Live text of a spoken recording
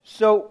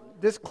So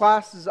this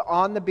class is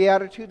on the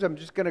Beatitudes. I'm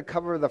just going to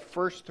cover the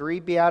first three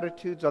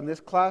Beatitudes on this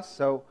class.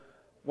 So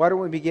why don't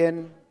we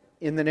begin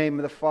in the name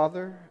of the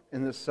Father,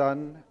 and the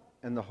Son,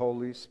 and the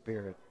Holy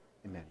Spirit.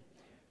 Amen.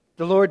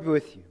 The Lord be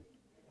with you.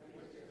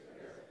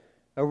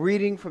 A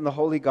reading from the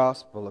Holy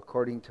Gospel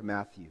according to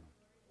Matthew.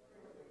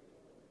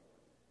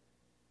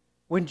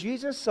 When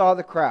Jesus saw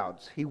the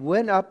crowds, he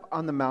went up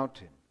on the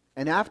mountain,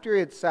 and after he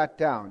had sat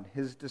down,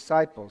 his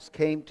disciples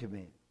came to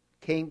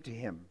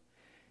him,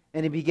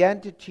 and he began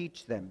to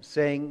teach them,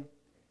 saying,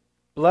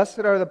 "Blessed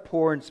are the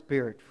poor in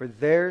spirit, for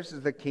theirs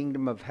is the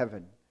kingdom of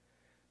heaven.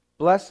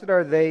 Blessed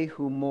are they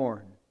who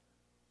mourn,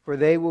 for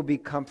they will be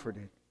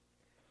comforted.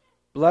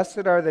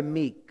 Blessed are the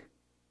meek,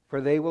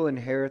 for they will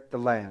inherit the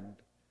land."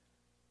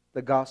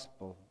 The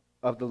gospel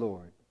of the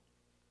Lord.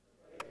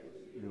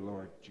 The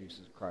Lord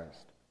Jesus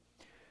Christ.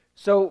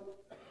 So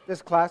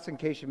this class, in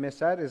case you missed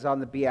that, is on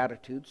the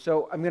Beatitudes.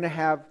 So I'm going to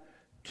have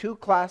two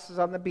classes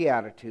on the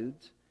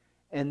Beatitudes,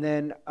 and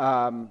then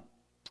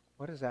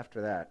what is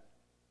after that?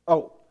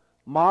 Oh,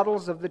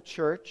 models of the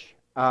church.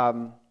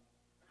 Yeah,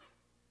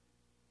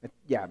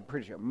 I'm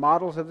pretty sure.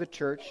 Models of the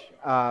church.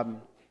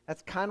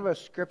 That's kind of a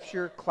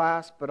scripture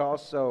class, but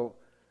also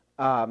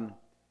the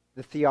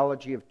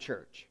theology of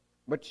church,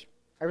 which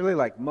I really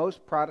like.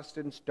 Most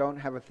Protestants don't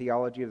have a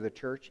theology of the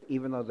church,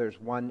 even though there's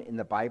one in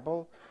the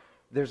Bible.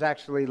 There's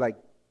actually like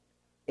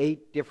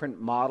 8 different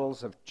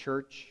models of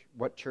church,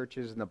 what church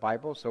is in the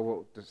Bible, so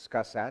we'll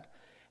discuss that.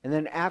 And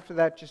then after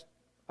that, just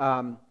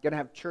going to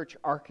have church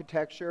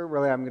architecture.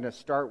 Really, I'm going to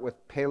start with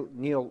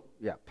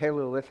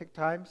Paleolithic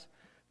times,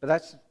 but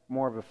that's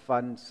more of a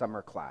fun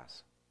summer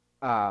class.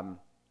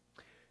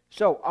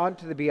 So on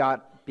to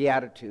the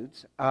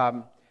Beatitudes.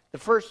 The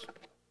first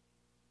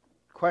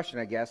question,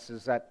 I guess,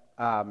 is that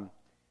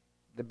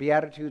the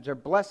Beatitudes are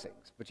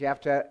blessings, but you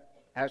have to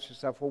ask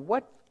yourself, well,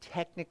 what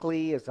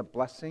technically is a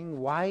blessing?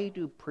 Why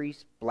do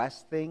priests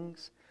bless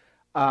things?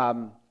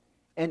 And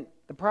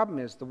the problem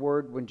is the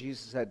word, when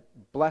Jesus said,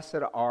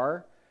 "Blessed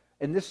are,"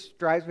 and this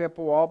drives me up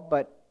a wall,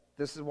 but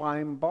this is why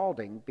I'm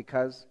balding,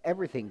 because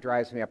everything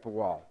drives me up a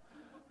wall.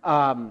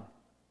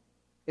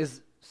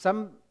 Is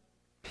some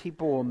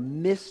people will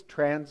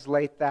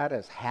mistranslate that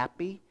as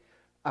happy.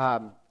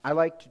 I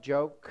like to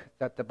joke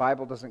that the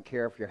Bible doesn't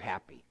care if you're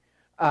happy.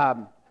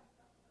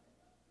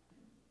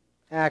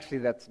 Actually,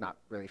 that's not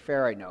really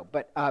fair, I know.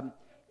 But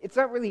it's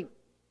not really,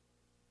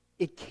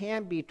 it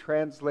can be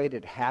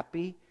translated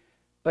happy,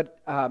 but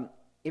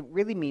it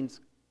really means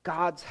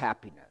God's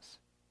happiness,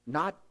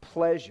 not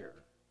pleasure,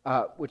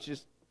 which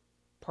is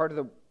part of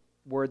the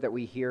word that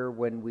we hear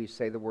when we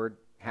say the word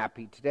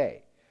happy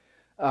today.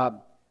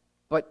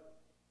 But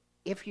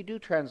if you do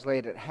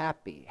translate it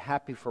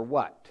happy for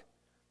what?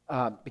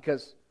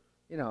 Because,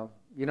 you know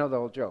the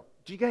old joke.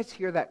 Did you guys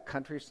hear that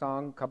country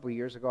song a couple of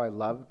years ago I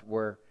loved,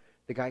 where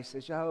the guy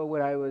says, "Oh,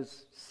 when I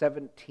was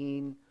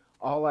 17,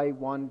 all I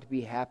wanted to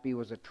be happy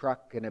was a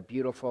truck and a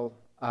beautiful,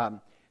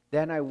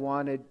 then I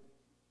wanted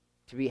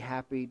to be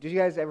happy." Did you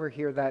guys ever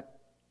hear that?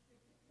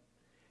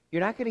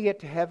 You're not going to get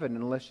to heaven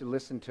unless you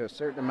listen to a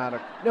certain amount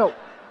of...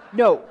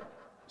 No.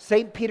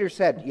 St. Peter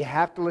said you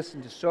have to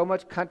listen to so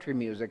much country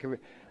music.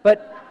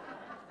 But...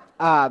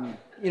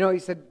 he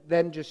said,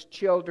 then just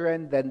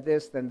children, then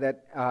this, then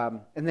that,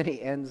 and then he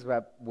ends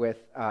up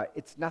with,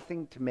 it's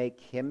nothing to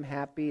make him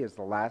happy is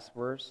the last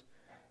verse.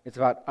 It's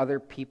about other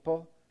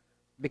people.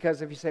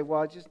 Because if you say,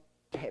 well, just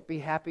be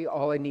happy,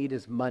 all I need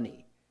is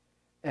money.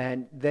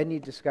 And then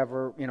you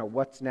discover,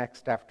 what's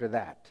next after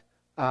that.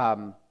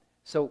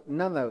 So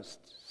none of those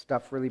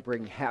stuff really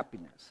bring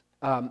happiness.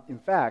 In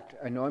fact,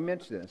 I know I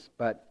mentioned this,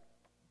 but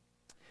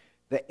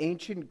the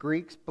ancient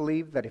Greeks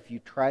believed that if you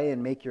try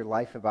and make your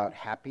life about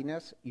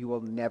happiness, you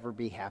will never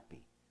be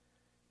happy.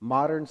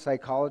 Modern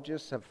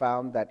psychologists have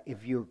found that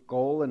if your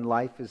goal in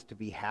life is to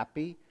be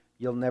happy,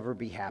 you'll never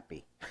be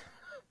happy.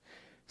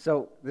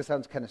 So this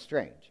sounds kind of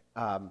strange.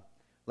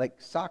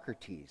 Like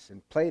Socrates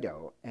and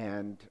Plato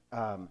and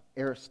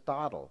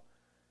Aristotle,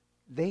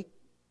 they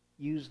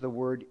use the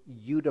word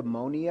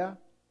eudaimonia,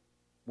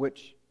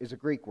 which is a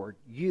Greek word.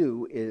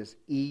 Eu is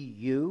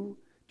EU.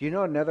 Do you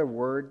know another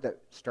word that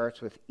starts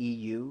with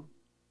EU?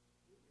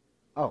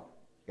 Oh,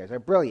 you guys are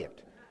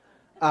brilliant.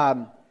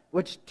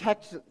 Which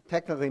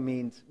technically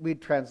means,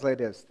 we'd translate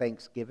it as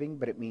thanksgiving,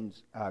 but it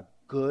means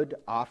good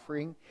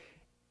offering.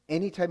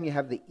 Anytime you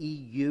have the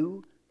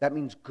EU, that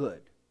means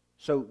good.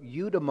 So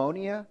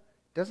eudaimonia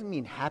doesn't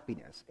mean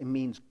happiness. It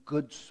means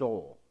good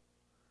soul.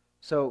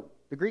 So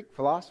the Greek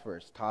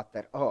philosophers taught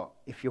that,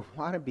 if you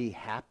want to be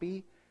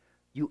happy,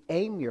 you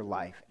aim your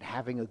life at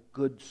having a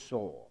good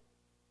soul.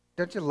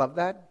 Don't you love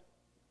that?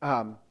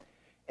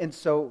 And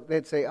so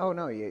they'd say, oh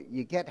no,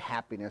 you get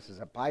happiness as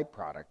a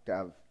byproduct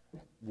of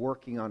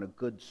working on a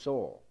good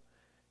soul.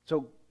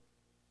 So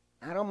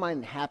I don't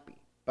mind happy,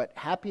 but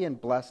happy and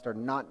blessed are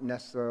not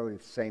necessarily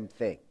the same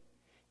thing.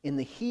 In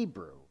the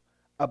Hebrew,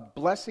 a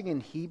blessing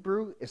in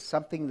Hebrew is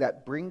something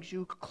that brings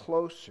you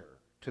closer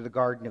to the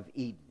Garden of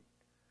Eden.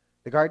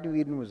 The Garden of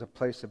Eden was a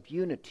place of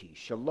unity,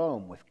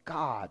 shalom with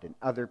God and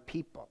other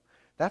people.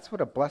 That's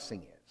what a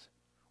blessing is.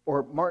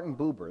 Or Martin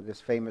Buber,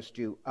 this famous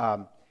Jew,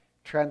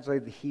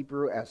 translated the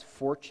Hebrew as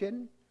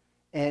fortune.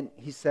 And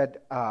he said,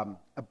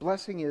 a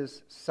blessing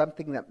is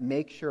something that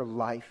makes your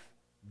life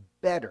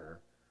better,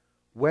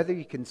 whether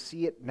you can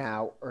see it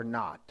now or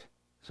not.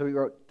 So he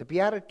wrote, the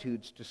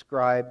Beatitudes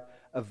describe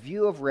a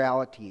view of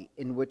reality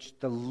in which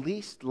the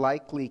least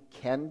likely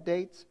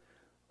candidates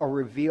are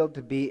revealed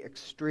to be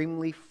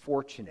extremely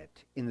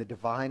fortunate in the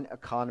divine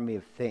economy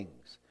of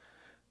things.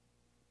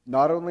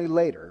 Not only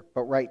later,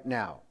 but right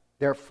now.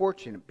 They're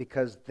fortunate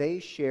because they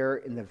share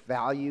in the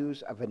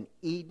values of an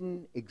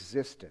Eden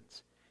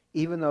existence,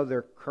 even though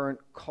their current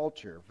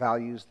culture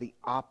values the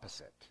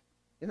opposite.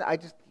 And I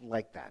just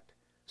like that.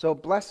 So a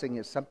blessing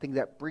is something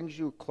that brings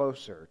you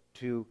closer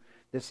to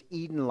this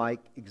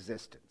Eden-like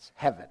existence,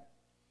 heaven.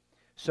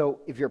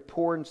 So if you're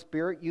poor in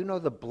spirit, you know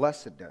the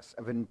blessedness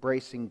of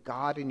embracing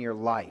God in your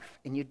life,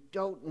 and you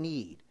don't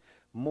need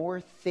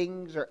more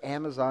things or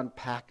Amazon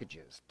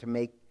packages to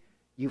make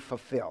you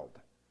fulfilled,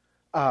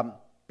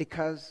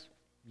 because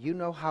you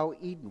know how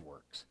Eden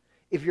works.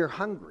 If you're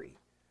hungry,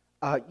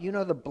 you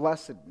know the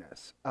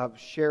blessedness of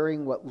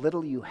sharing what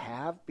little you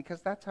have,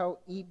 because that's how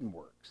Eden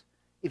works.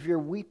 If you're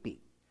weeping,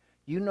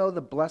 you know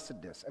the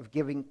blessedness of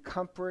giving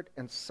comfort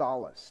and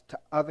solace to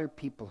other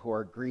people who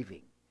are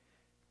grieving,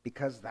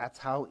 because that's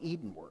how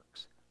Eden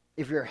works.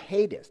 If you're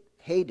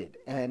hated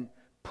and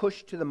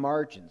pushed to the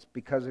margins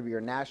because of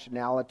your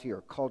nationality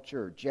or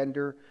culture or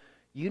gender,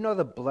 you know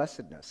the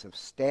blessedness of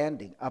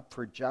standing up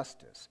for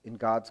justice in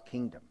God's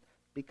kingdom,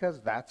 because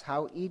that's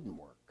how Eden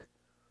works.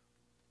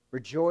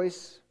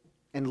 Rejoice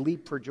and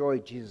leap for joy,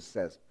 Jesus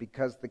says,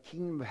 because the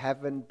kingdom of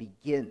heaven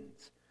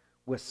begins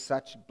with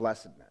such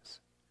blessedness.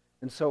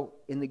 And so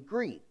in the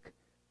Greek,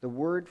 the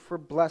word for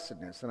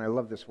blessedness, and I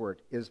love this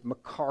word, is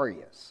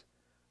makarios.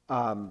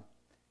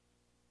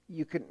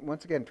 You can,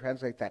 once again,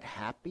 translate that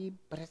happy,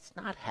 but it's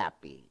not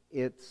happy.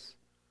 It's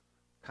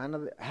kind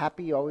of,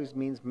 happy always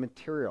means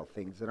material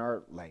things in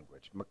our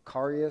language.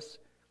 Makarios,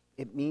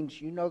 it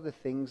means you know the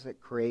things that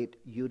create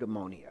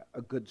eudaimonia,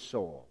 a good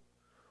soul.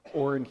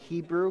 Or in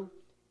Hebrew,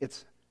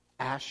 it's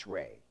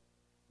ashrei.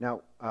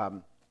 Now,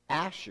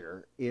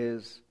 asher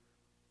is,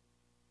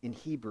 in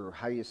Hebrew,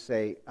 how you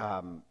say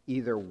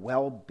either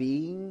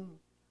well-being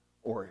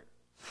or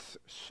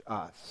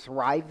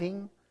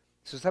thriving.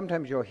 So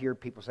sometimes you'll hear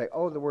people say,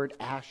 oh, the word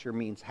asher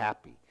means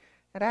happy.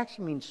 It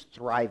actually means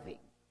thriving.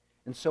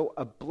 And so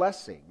a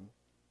blessing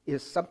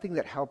is something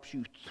that helps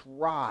you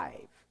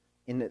thrive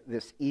in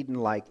this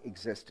Eden-like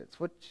existence,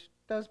 which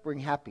does bring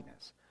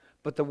happiness.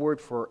 But the word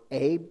for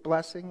a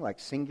blessing, like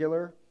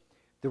singular,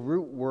 the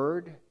root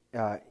word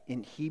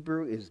in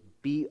Hebrew is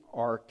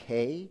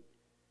brk,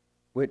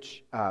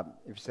 which, if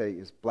you say,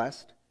 is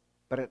blessed,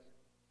 but it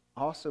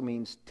also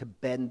means to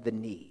bend the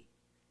knee.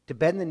 To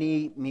bend the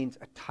knee means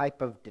a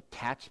type of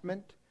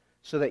detachment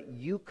so that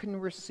you can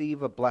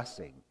receive a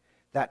blessing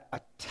that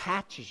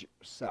attaches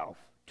yourself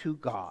to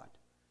God.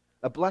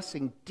 A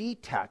blessing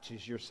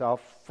detaches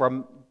yourself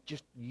from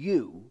just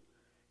you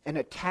and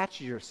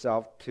attaches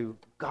yourself to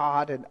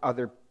God and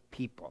other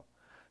people.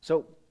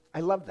 So I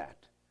love that.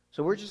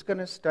 So we're just going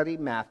to study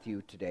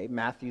Matthew today,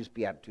 Matthew's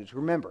Beatitudes.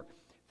 Remember,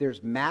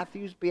 there's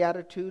Matthew's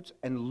Beatitudes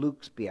and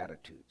Luke's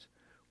Beatitudes.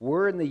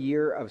 We're in the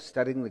year of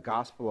studying the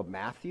Gospel of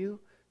Matthew,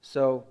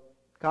 so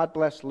God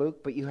bless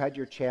Luke, but you had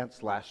your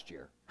chance last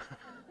year.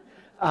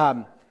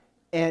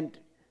 And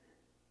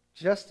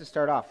just to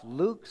start off,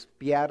 Luke's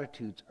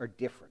Beatitudes are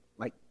different.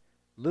 Like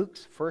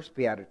Luke's first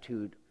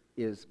Beatitude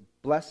is,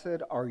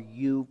 blessed are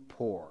you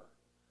poor.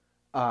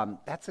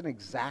 That's an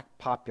exact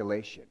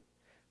population.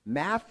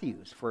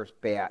 Matthew's first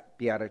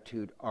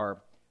Beatitude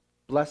are,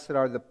 blessed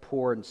are the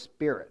poor in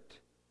spirit.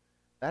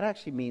 That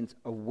actually means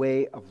a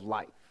way of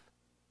life.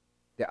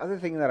 The other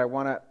thing that I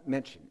want to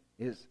mention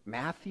is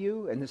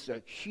Matthew, and this is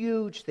a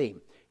huge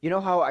theme. You know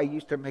how I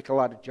used to make a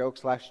lot of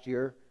jokes last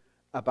year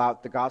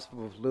about the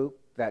Gospel of Luke,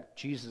 that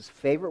Jesus'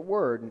 favorite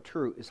word and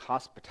true is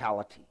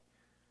hospitality.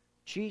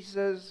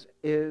 Jesus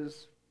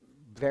is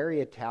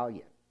very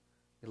Italian.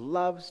 He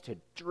loves to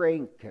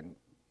drink and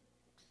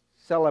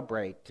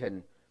celebrate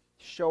and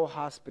show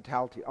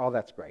hospitality. All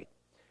that's great.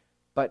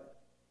 But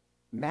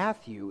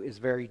Matthew is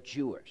very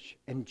Jewish,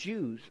 and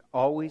Jews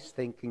always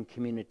think in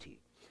community.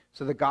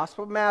 So the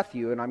Gospel of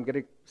Matthew, and I'm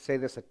going to say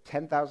this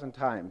 10,000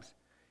 times,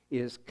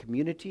 is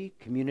community,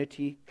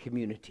 community,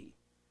 community.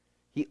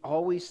 He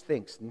always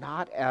thinks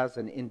not as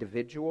an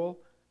individual,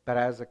 but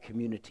as a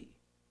community.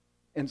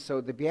 And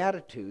so the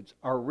Beatitudes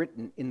are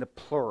written in the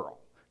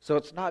plural. So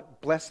it's not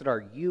blessed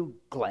are you,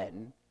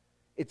 Glenn.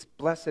 It's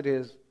blessed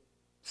is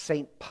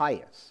St.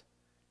 Pius.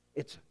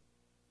 It's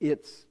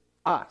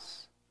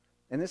us.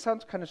 And this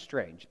sounds kind of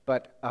strange,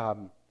 but I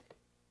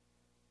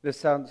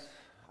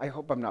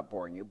hope I'm not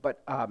boring you,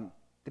 but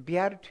the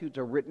Beatitudes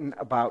are written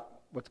about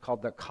what's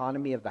called the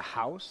economy of the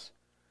house.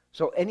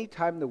 So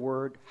anytime the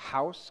word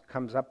house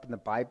comes up in the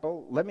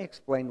Bible, let me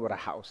explain what a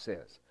house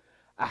is.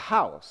 A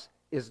house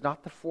is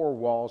not the four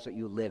walls that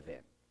you live in.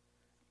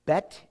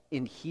 Bet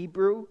in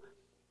Hebrew,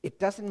 it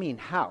doesn't mean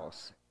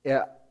house.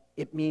 It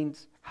it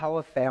means how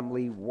a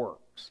family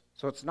works.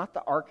 So it's not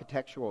the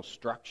architectural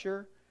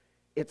structure,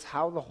 it's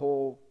how the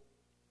whole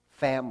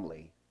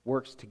family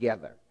works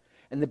together.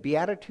 And the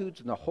Beatitudes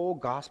and the whole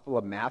Gospel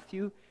of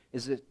Matthew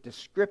is a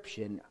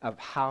description of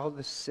how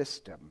the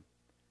system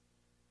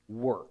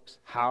works,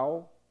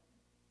 how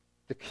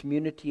the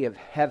community of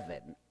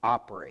heaven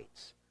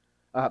operates.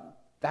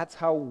 That's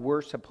how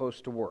we're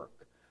supposed to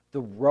work.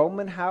 The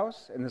Roman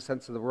house, in the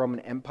sense of the Roman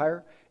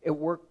Empire, it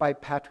worked by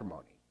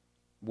patrimony,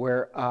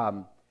 where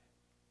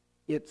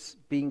it's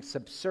being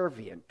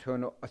subservient to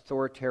an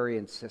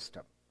authoritarian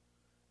system.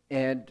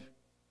 And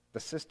the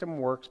system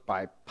works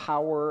by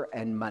power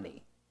and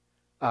money.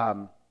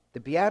 The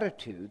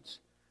Beatitudes,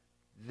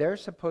 they're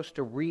supposed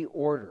to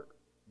reorder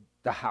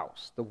the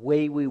house, the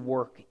way we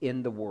work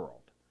in the world.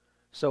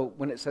 So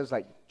when it says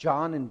like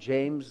John and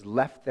James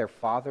left their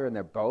father in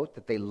their boat,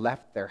 that they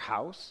left their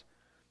house,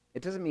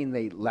 it doesn't mean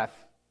they left,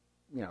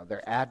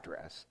 their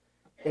address.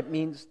 It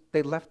means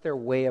they left their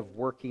way of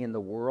working in the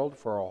world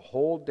for a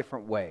whole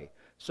different way.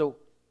 So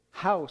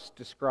house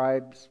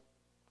describes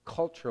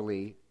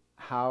culturally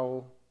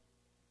how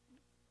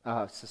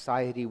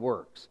society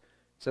works.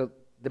 So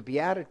the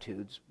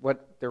Beatitudes,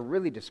 what they're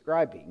really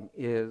describing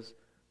is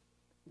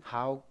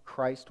how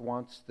Christ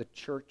wants the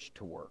church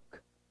to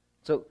work.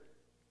 So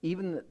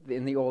even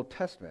in the Old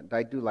Testament,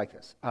 I do like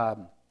this.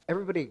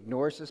 Everybody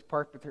ignores this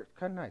part, but they're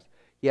kind of nice.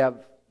 You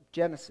have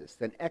Genesis,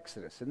 then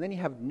Exodus, and then you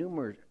have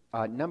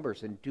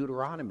Numbers and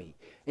Deuteronomy.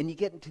 And you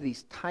get into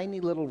these tiny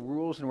little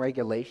rules and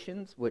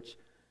regulations, which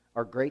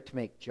are great to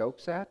make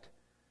jokes at,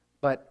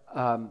 but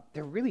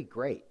they're really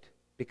great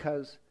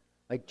because,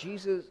 like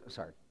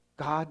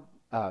God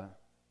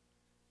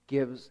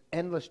gives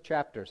endless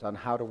chapters on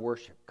how to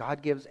worship.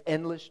 God gives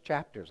endless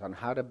chapters on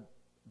how to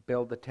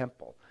build the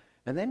temple.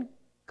 And then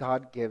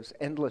God gives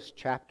endless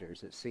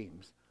chapters, it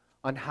seems,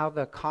 on how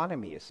the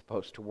economy is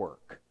supposed to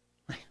work.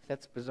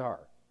 That's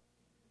bizarre.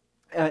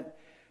 And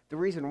the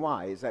reason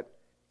why is that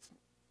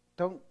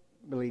don't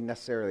really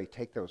necessarily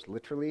take those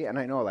literally. And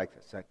I know I like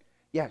this. That,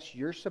 yes,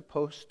 you're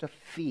supposed to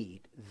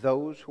feed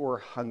those who are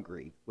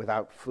hungry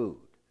without food.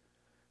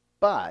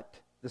 But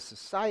the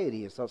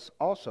society is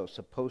also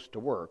supposed to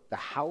work. The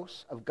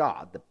house of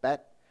God, the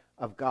bet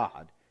of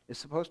God, is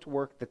supposed to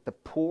work that the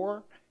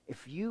poor,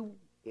 if you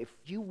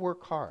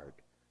work hard,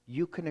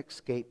 you can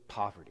escape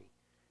poverty.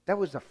 That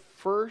was the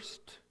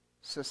first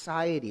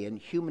society in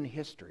human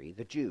history,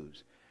 the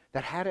Jews,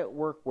 that had it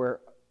work where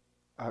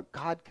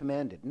God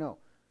commanded, no,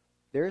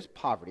 there's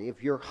poverty.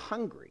 If you're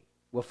hungry,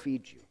 we'll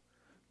feed you.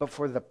 But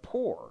for the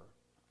poor,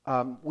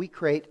 we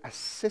create a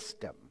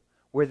system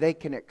where they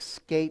can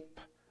escape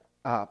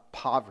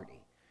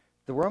poverty.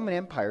 The Roman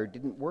Empire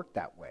didn't work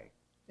that way.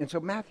 And so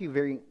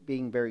Matthew,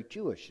 being very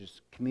Jewish,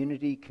 is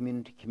community,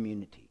 community,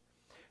 community.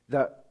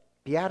 The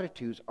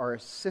Beatitudes are a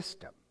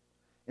system.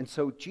 And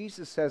so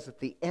Jesus says at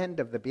the end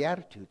of the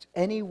Beatitudes,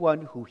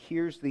 anyone who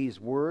hears these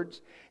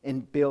words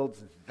and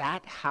builds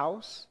that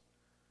house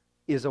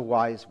is a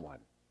wise one.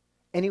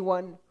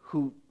 Anyone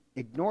who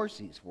ignores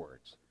these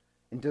words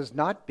and does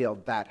not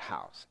build that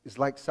house is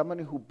like someone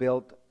who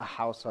built a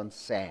house on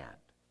sand.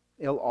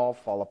 It'll all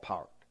fall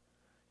apart.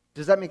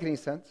 Does that make any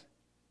sense?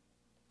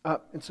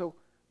 And so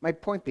my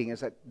point being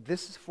is that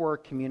this is for a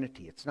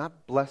community. It's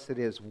not blessed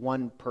is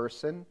one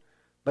person,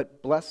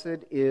 but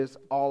blessed is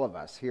all of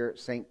us here at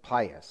St.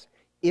 Pius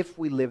if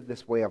we live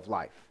this way of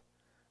life.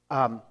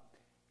 And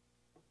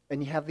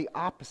you have the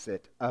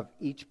opposite of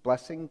each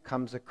blessing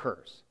comes a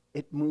curse.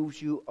 It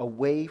moves you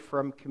away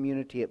from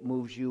community. It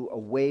moves you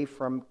away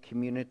from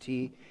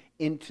community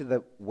into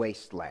the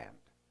wasteland.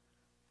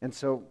 And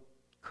so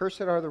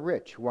cursed are the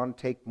rich who want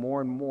to take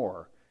more and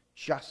more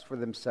just for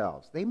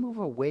themselves. They move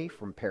away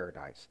from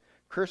paradise.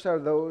 Cursed are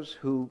those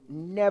who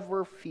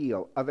never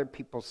feel other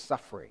people's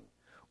suffering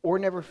or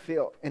never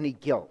feel any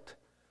guilt.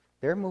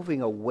 They're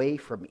moving away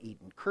from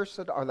Eden.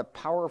 Cursed are the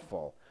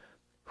powerful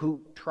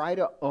who try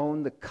to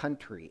own the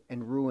country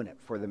and ruin it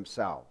for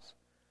themselves.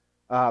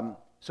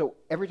 So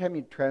every time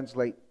you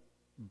translate,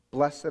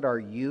 blessed are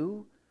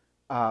you,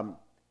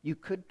 you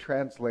could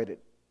translate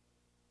it,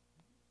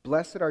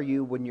 blessed are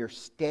you when you're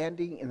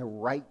standing in the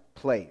right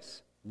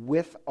place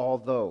with all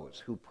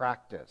those who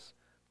practice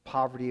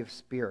poverty of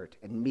spirit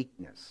and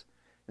meekness.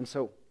 And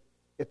so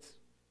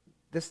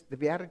the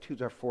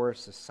Beatitudes are for a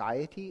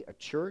society, a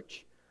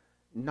church,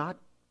 not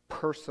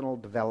personal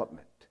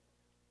development.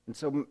 And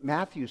so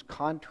Matthew's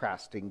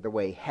contrasting the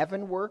way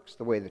heaven works,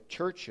 the way the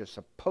church is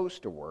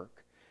supposed to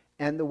work,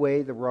 and the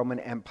way the Roman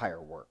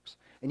Empire works.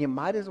 And you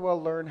might as well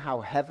learn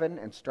how heaven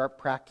and start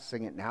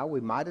practicing it now.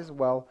 We might as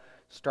well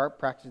start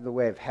practicing the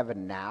way of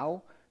heaven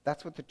now.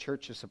 That's what the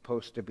church is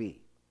supposed to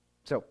be.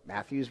 So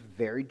Matthew's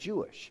very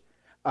Jewish.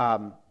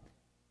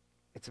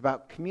 It's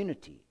about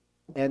community.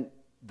 And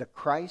the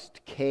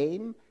Christ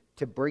came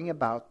to bring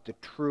about the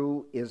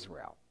true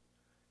Israel.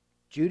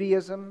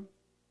 Judaism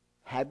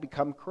had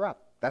become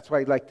corrupt. That's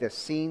why, like, the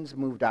Essenes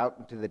moved out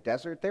into the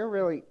desert. They're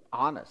really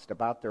honest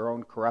about their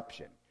own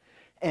corruption.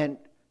 And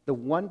the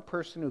one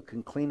person who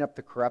can clean up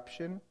the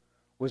corruption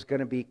was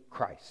going to be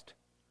Christ.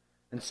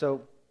 And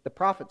so the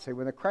prophets say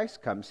when the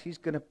Christ comes, he's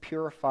going to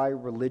purify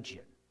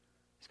religion.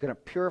 He's going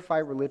to purify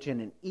religion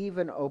and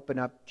even open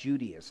up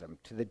Judaism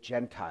to the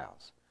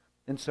Gentiles.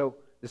 And so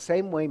the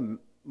same way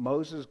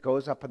Moses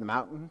goes up on the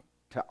mountain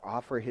to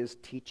offer his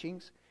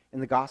teachings, in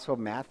the Gospel of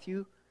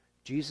Matthew,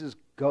 Jesus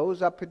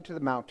goes up into the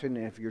mountain,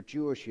 and if you're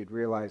Jewish, you'd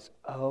realize,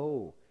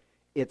 oh,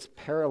 it's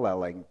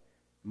paralleling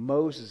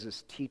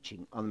Moses'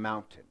 teaching on the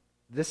mountain.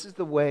 This is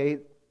the way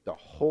the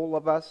whole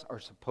of us are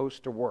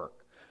supposed to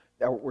work.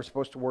 We're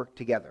supposed to work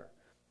together.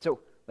 So,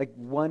 like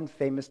one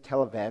famous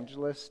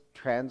televangelist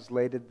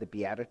translated the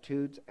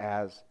Beatitudes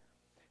as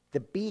the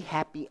be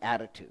happy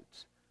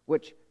attitudes,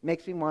 which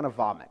makes me want to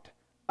vomit.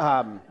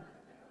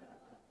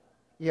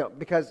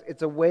 Because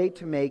it's a way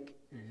to make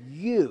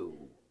you,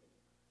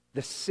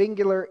 the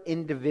singular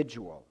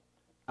individual,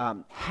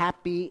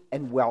 happy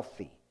and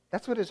wealthy.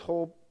 That's what his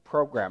whole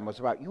program was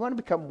about. You want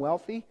to become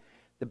wealthy?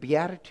 The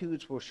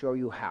Beatitudes will show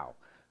you how.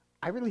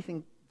 I really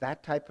think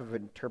that type of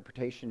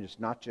interpretation is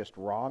not just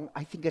wrong.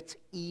 I think it's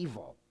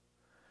evil.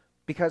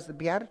 Because the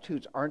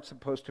Beatitudes aren't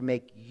supposed to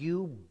make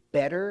you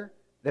better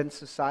than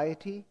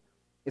society.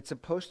 It's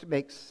supposed to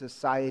make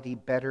society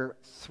better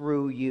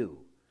through you.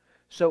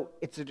 So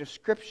it's a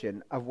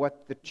description of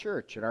what the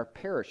church and our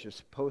parish is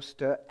supposed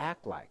to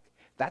act like.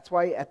 That's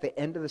why at the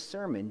end of the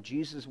sermon,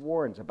 Jesus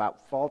warns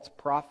about false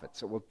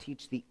prophets that will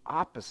teach the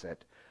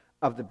opposite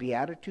of the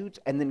Beatitudes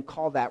and then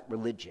call that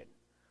religion.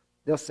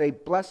 They'll say,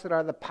 blessed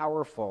are the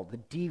powerful, the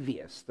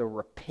devious, the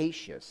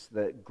rapacious,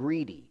 the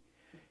greedy.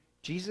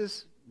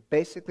 Jesus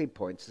basically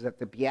points that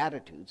the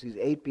Beatitudes, these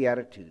 8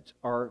 Beatitudes,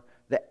 are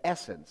the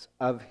essence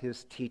of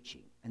his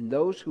teaching. And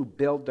those who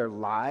build their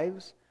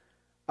lives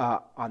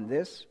on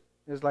this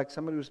is like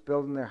somebody who's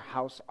building their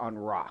house on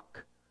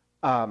rock.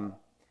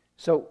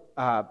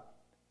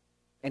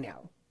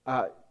 Anyhow,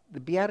 the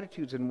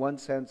Beatitudes in one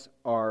sense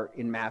are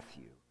in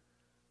Matthew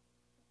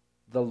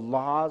the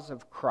laws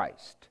of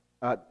Christ.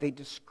 They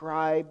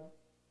describe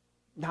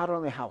not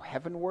only how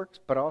heaven works,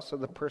 but also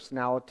the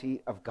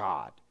personality of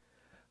God.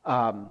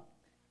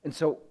 And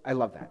so I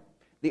love that.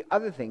 The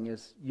other thing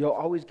is, you'll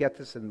always get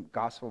this in the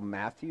Gospel of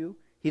Matthew.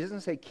 He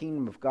doesn't say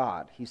kingdom of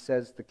God. He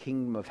says the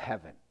kingdom of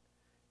heaven.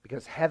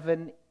 Because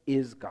heaven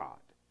is God.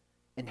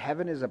 And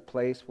heaven is a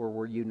place where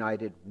we're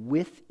united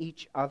with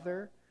each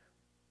other,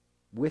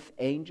 with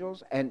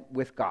angels, and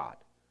with God.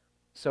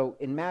 So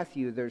in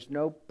Matthew, there's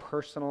no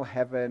personal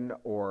heaven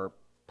or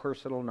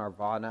personal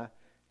nirvana.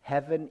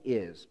 Heaven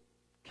is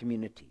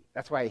community.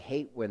 That's why I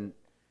hate when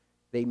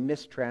they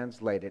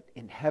mistranslate it.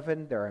 In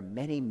heaven, there are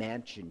many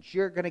mansions.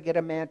 You're going to get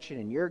a mansion,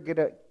 and you're going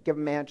to get a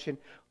mansion.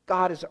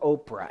 God is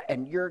Oprah,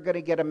 and you're going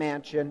to get a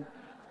mansion.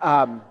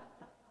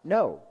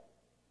 No.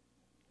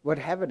 What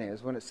heaven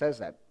is, when it says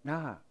that,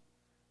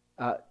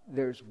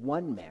 there's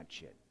one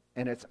mansion,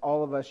 and it's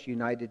all of us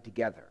united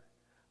together.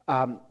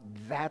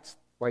 That's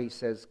why he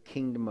says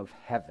kingdom of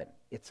heaven.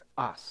 It's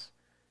us.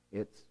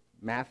 It's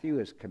Matthew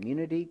is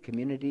community,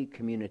 community,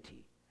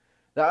 community.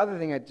 The other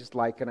thing I just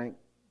like, and I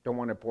don't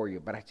want to bore you,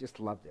 but I just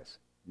love this.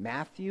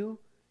 Matthew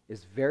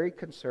is very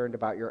concerned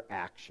about your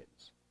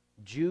actions.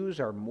 Jews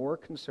are more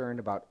concerned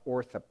about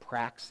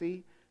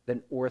orthopraxy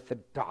than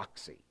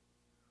orthodoxy.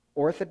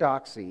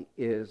 Orthodoxy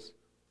is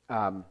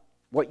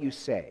what you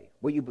say.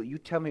 You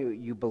tell me what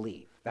you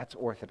believe. That's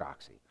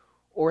orthodoxy.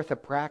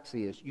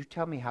 Orthopraxy is you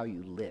tell me how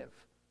you live.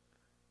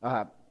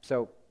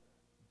 So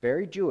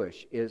very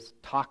Jewish is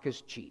talk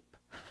is cheap.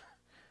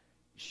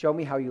 Show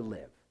me how you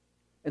live.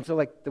 And so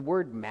like the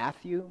word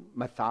Matthew,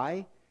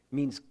 Mathai,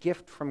 means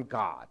gift from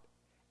God.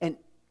 And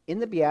in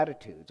the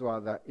Beatitudes, well,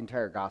 the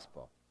entire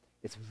gospel,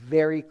 it's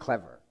very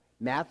clever.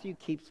 Matthew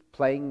keeps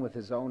playing with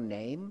his own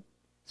name.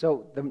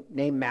 So the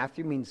name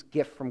Matthew means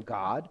gift from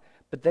God.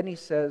 But then he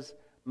says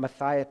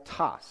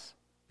Matthiatos,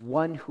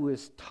 one who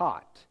is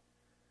taught.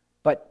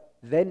 But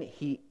then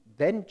he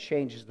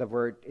changes the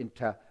word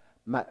into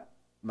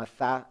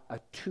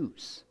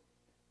Matthiatus,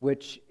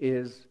 which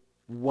is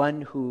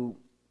one who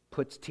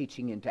puts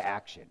teaching into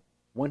action,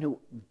 one who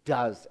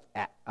does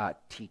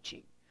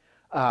teaching.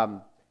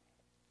 And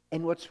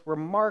what's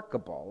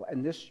remarkable,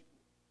 and this,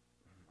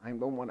 I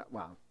don't want to,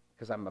 well,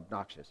 because I'm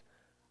obnoxious,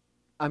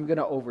 I'm going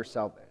to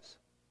oversell this,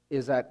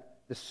 is that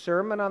the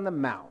Sermon on the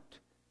Mount,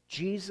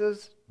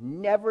 Jesus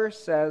never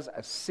says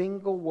a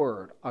single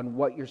word on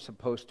what you're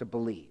supposed to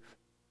believe.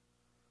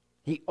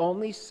 He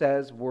only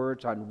says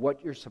words on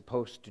what you're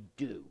supposed to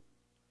do.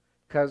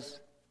 Because,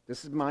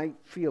 this is my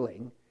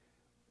feeling,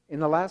 in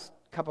the last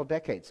couple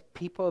decades,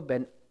 people have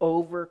been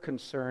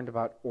over-concerned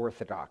about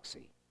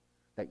orthodoxy.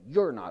 That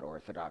you're not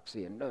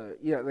orthodoxy, and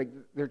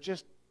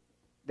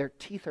their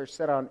teeth are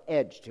set on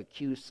edge to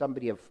accuse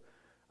somebody of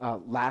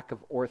lack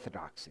of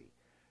orthodoxy.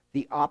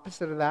 The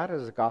opposite of that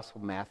is the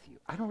Gospel of Matthew.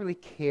 I don't really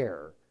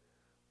care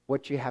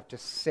what you have to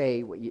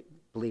say, what you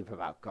believe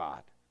about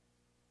God.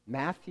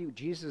 Matthew,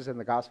 Jesus in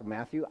the Gospel of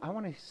Matthew, I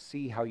want to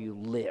see how you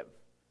live.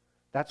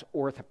 That's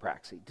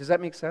orthopraxy. Does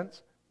that make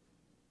sense?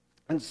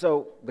 And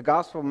so the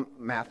Gospel of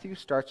Matthew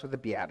starts with the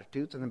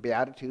Beatitudes, and the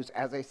Beatitudes,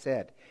 as I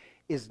said,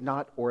 is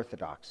not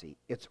orthodoxy.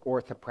 It's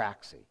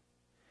orthopraxy.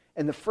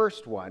 And the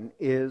first one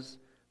is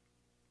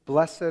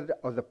Blessed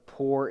are the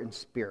poor in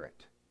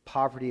spirit,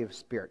 poverty of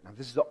spirit. Now,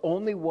 this is the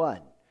only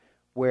one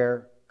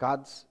where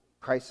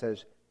Christ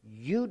says,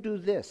 you do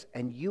this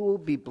and you will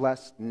be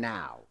blessed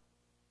now.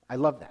 I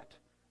love that.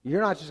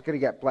 You're not just going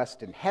to get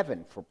blessed in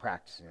heaven for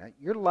practicing that.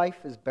 Your life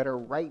is better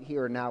right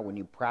here and now when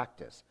you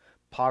practice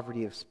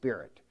poverty of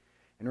spirit.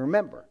 And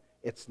remember,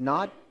 it's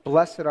not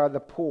blessed are the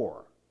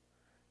poor.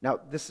 Now,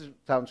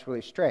 sounds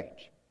really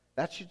strange.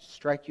 That should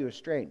strike you as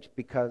strange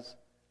because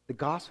the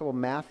Gospel of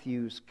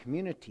Matthew's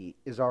community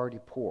is already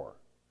poor.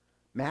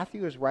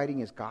 Matthew is writing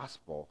his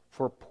Gospel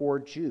for poor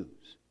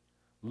Jews.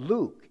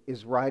 Luke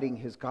is writing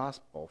his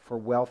Gospel for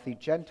wealthy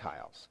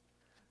Gentiles.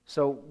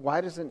 So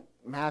why doesn't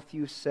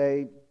Matthew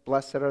say,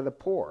 blessed are the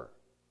poor?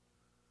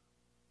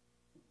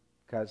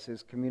 Because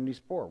his community's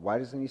poor. Why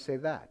doesn't he say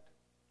that?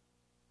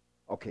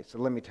 Okay, so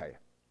let me tell you.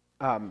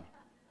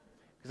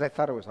 Because I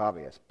thought it was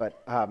obvious.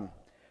 But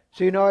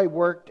so I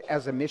worked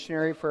as a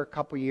missionary for a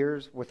couple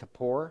years with the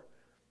poor,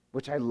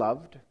 which I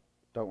loved.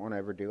 Don't want to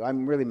ever do.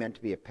 I'm really meant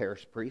to be a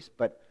parish priest,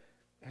 but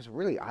it was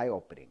really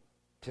eye-opening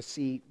to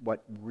see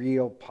what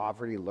real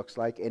poverty looks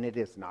like, and it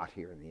is not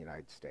here in the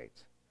United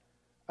States.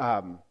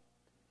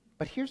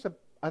 But here's the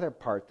other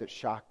part that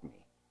shocked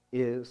me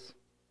is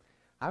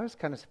I was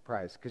kind of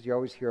surprised because you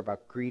always hear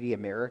about greedy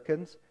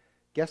Americans.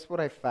 Guess what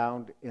I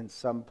found in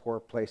some poor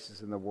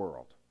places in the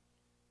world?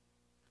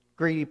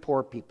 Greedy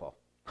poor people.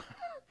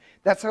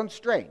 That sounds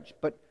strange,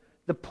 but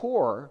the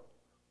poor,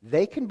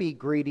 they can be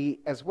greedy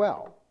as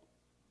well.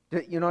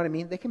 You know what I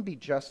mean? They can be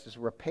just as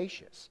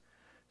rapacious.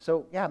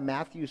 So, yeah,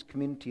 Matthew's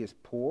community is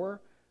poor,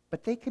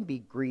 but they can be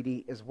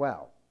greedy as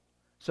well.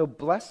 So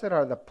blessed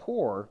are the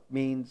poor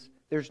means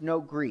there's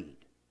no greed.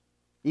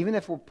 Even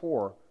if we're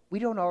poor, we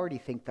don't already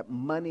think that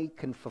money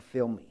can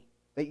fulfill me,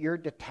 that you're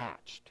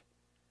detached.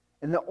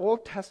 In the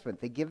Old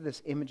Testament, they give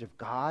this image of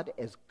God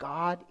as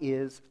God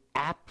is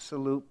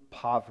absolute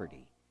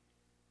poverty.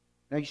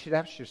 Now you should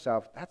ask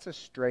yourself, that's a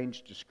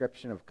strange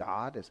description of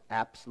God as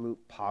absolute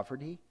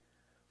poverty.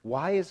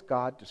 Why is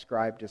God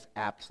described as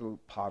absolute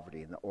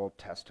poverty in the Old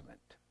Testament?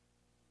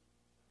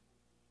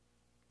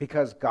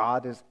 Because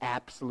God is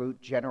absolute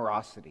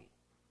generosity.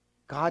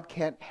 God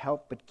can't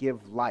help but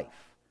give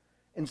life.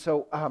 And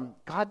so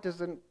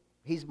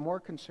he's more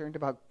concerned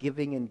about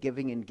giving and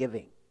giving and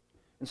giving.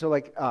 And so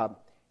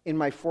in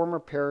my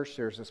former parish,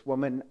 there's this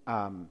woman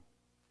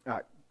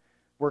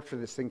worked for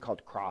this thing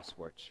called Cross,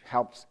 which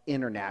helps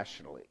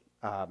internationally.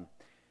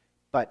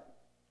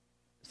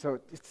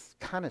 So it's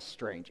kind of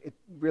strange. It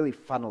really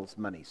funnels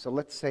money. So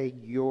let's say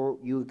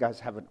you guys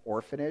have an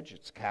orphanage.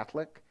 It's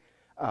Catholic.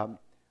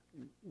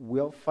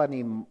 We'll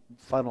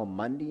funnel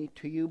money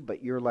to you,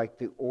 but you're like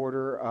the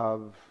order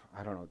of,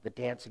 I don't know, the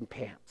dancing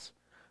pants.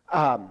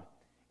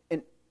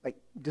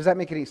 Does that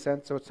make any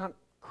sense? So it's not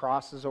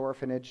Cross's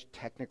orphanage.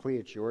 Technically,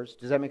 it's yours.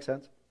 Does that make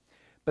sense?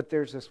 But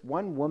there's this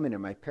one woman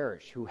in my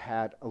parish who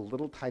had a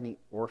little tiny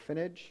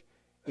orphanage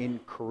in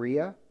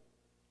Korea.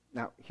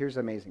 Now, here's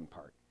the amazing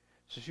part.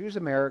 So she was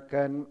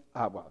American.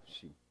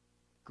 She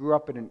grew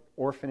up in an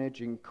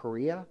orphanage in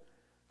Korea.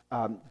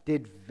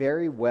 Did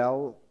very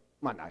well.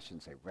 Well, no, I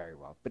shouldn't say very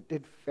well, but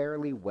did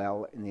fairly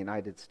well in the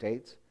United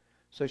States.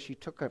 So she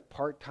took a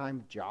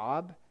part-time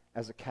job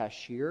as a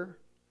cashier.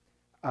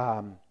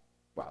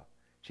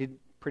 She did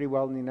pretty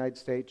well in the United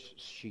States.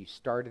 She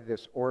started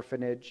this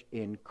orphanage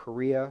in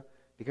Korea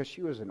because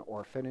she was an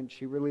orphan and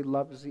she really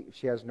loves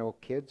she has no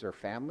kids or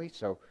family,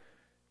 so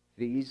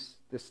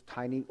this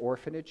tiny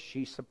orphanage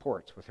she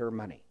supports with her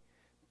money.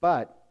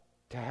 But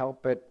to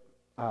help it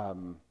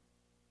from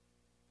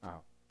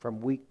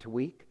week to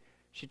week,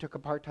 she took a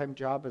part-time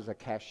job as a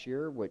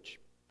cashier, which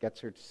gets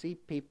her to see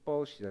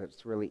people. She said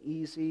it's really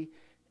easy.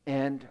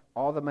 And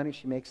all the money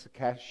she makes as a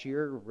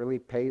cashier really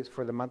pays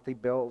for the monthly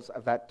bills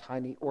of that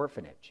tiny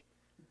orphanage.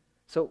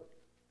 So,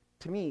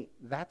 to me,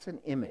 that's an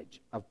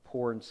image of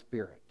poor in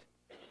spirit.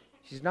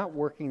 She's not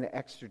working the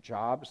extra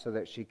job so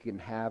that she can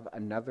have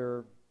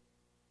another,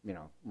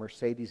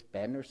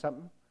 Mercedes-Benz or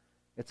something.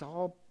 It's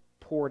all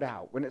poured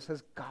out. When it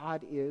says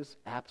God is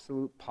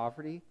absolute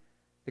poverty,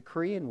 the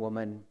Korean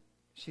woman,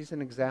 she's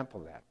an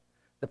example of that.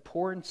 The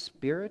poor in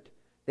spirit,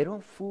 they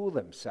don't fool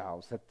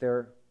themselves that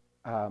their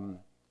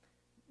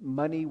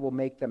money will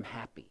make them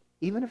happy.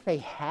 Even if they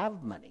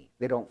have money,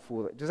 they don't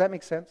fool it. Does that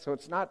make sense? So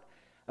it's not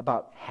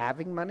about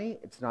having money.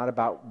 It's not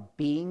about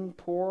being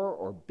poor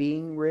or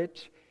being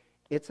rich.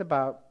 It's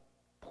about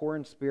poor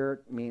in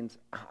spirit means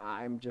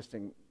I'm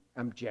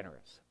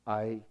generous.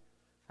 I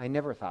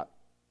never thought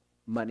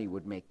money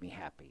would make me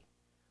happy.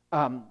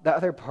 The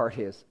other part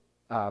is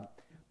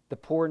the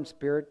poor in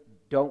spirit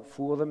don't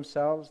fool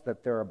themselves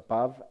that they're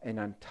above and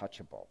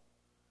untouchable.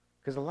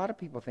 Because a lot of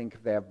people think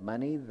if they have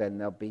money, then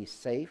they'll be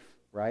safe,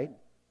 right?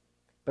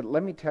 But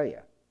let me tell you,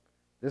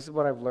 this is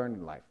what I've learned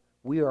in life.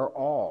 We are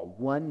all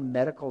one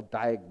medical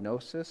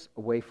diagnosis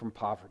away from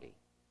poverty.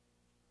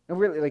 And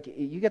really,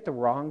 you get the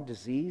wrong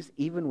disease,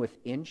 even with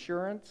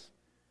insurance,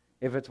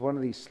 if it's one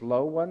of these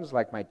slow ones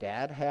like my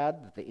dad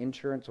had, that the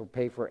insurance will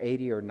pay for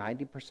 80 or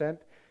 90%,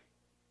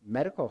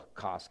 medical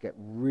costs get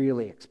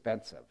really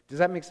expensive. Does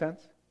that make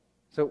sense?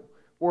 So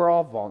We're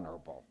all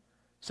vulnerable.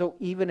 So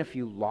even if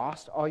you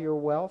lost all your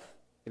wealth,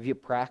 if you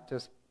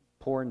practice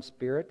poor in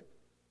spirit,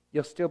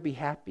 you'll still be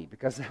happy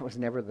because that was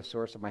never the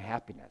source of my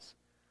happiness.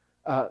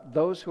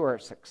 Those who are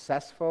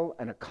successful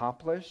and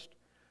accomplished,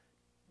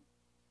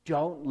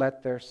 don't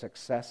let their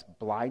success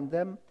blind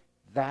them.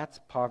 That's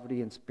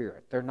poverty in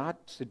spirit. They're not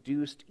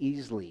seduced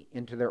easily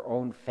into their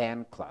own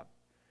fan club.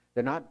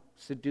 They're not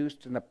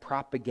seduced in the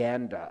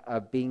propaganda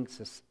of being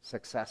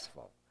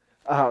successful.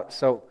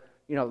 Somehow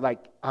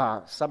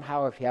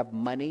if you have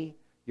money,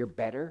 you're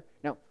better.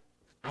 Now,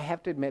 I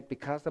have to admit,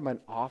 because I'm an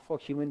awful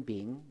human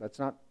being, let's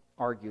not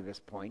argue this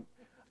point,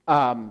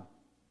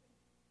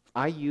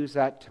 I use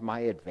that to my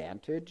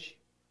advantage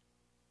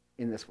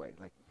in this way.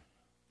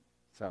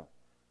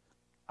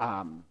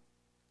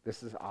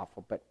 This is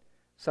awful, but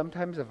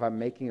sometimes if I'm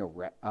making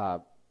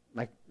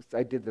like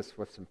I did this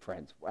with some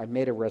friends. I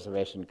made a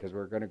reservation because we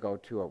were going to go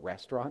to a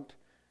restaurant,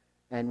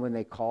 and when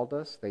they called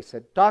us, they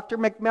said, "Dr.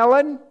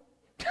 McMillan?"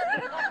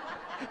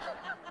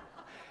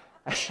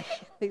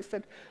 They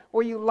said,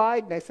 "Well, you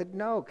lied." And I said,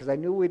 "No, because I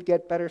knew we'd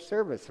get better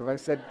service if I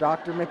said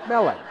Dr.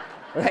 McMillan."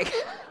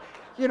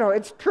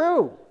 It's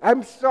true.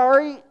 I'm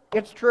sorry,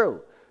 it's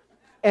true.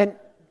 And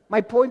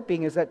my point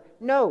being is that,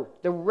 no,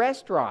 the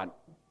restaurant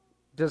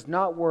does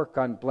not work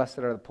on blessed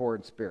are the poor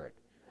in spirit.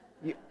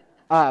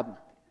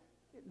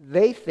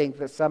 They think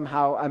that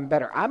somehow I'm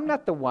better. I'm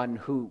not the one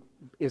who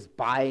is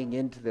buying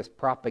into this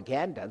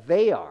propaganda.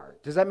 They are.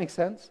 Does that make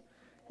sense?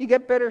 You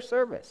get better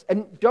service.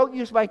 And don't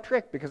use my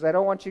trick because I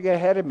don't want you to get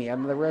ahead of me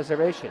on the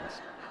reservations.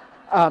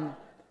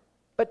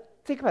 But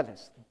think about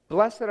this.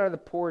 Blessed are the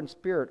poor in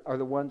spirit are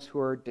the ones who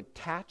are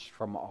detached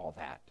from all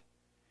that.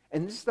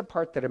 And this is the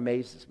part that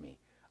amazes me.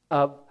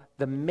 Of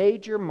the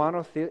major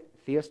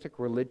monotheistic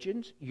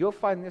religions, you'll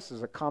find this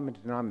as a common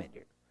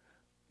denominator.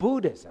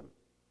 Buddhism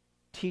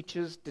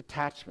teaches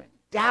detachment.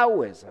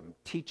 Taoism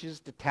teaches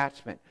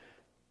detachment.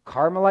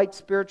 Carmelite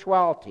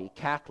spirituality,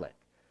 Catholic,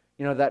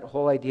 that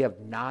whole idea of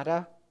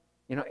nada,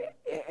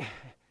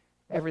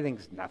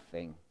 everything's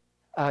nothing.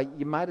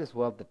 You might as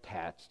well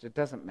detach. It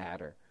doesn't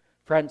matter.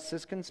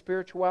 Franciscan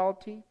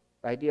spirituality,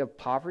 the idea of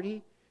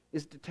poverty,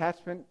 is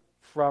detachment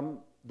from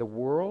the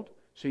world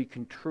so you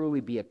can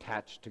truly be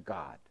attached to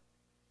God.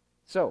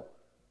 So,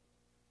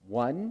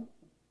 1,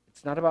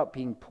 it's not about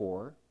being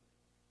poor.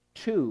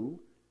 2,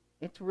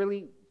 it's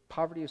really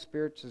poverty of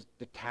spirits is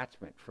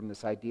detachment from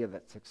this idea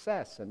that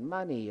success and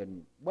money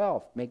and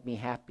wealth make me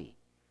happy.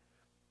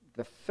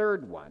 The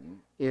third one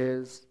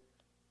is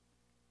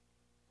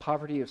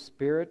poverty of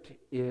spirit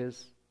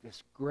is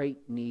this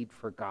great need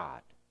for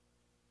God.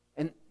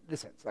 And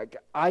listen, it's like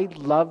I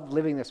love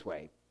living this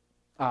way.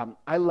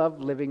 I love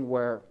living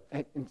where,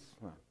 I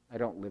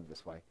don't live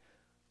this way.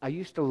 I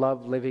used to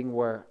love living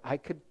where I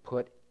could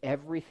put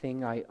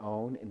everything I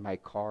own in my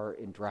car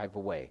and drive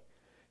away,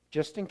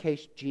 just in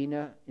case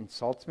Gina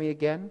insults me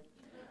again.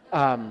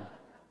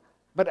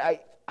 But I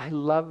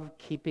love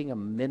keeping a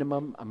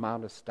minimum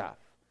amount of stuff.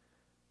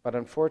 But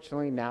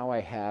unfortunately, now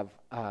I have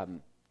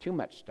too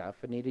much stuff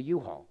and need a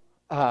U-Haul.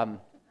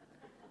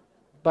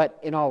 But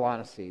in all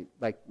honesty,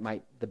 like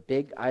the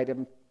big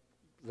item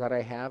that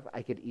I have,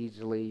 I could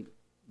easily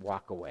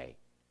walk away.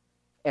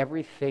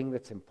 Everything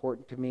that's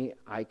important to me,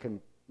 I can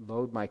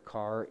load my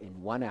car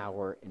in 1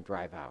 hour and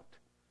drive out.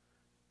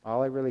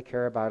 All I really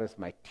care about is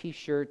my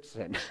T-shirts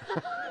and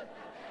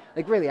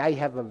really, I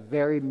have a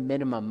very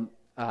minimum.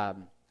 I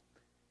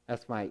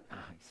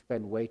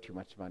spend way too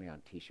much money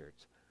on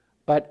T-shirts,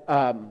 but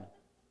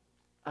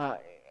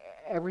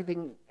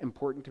everything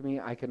important to me,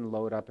 I can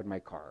load up in my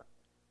car.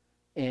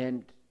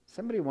 And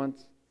somebody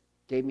once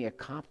gave me a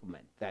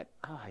compliment that,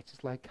 I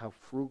just like how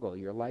frugal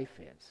your life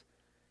is.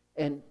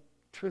 And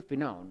truth be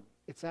known,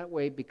 it's that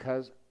way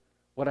because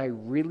what I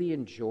really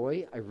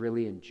enjoy, I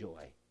really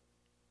enjoy.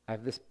 I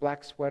have this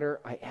black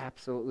sweater I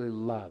absolutely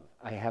love.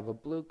 I have a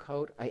blue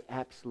coat I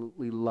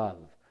absolutely love.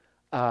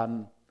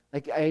 I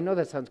know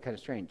that sounds kind of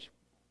strange.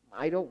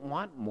 I don't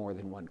want more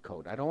than one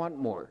coat. I don't want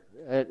more.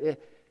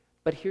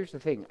 But here's the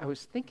thing. I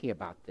was thinking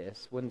about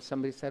this when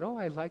somebody said,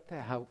 I like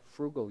how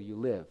frugal you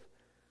live.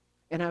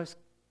 And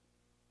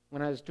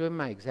when I was doing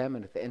my exam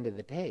at the end of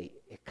the day,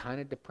 it kind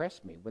of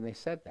depressed me when they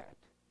said that.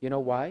 You know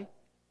why?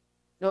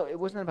 No, it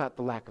wasn't about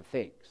the lack of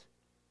things.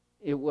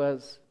 It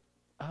was,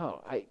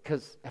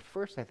 because at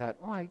first I thought,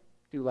 I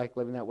do like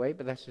living that way,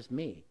 but that's just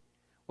me.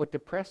 What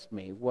depressed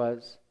me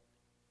was,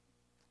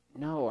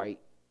 none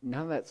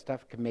of that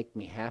stuff can make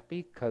me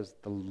happy because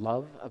the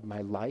love of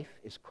my life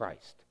is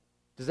Christ.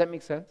 Does that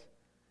make sense?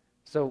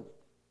 So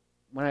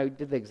when I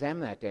did the exam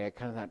that day, I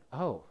kind of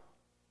thought,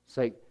 it's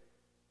like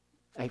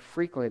I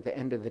frequently at the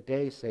end of the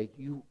day say,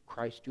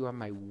 Christ, you are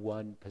my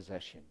one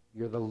possession.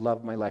 You're the love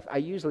of my life. I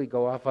usually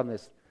go off on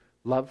this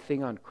love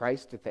thing on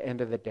Christ at the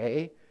end of the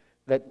day,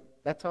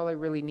 that's all I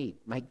really need.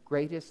 My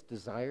greatest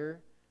desire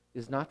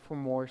is not for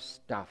more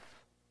stuff,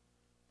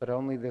 but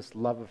only this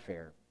love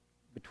affair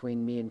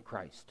between me and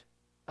Christ.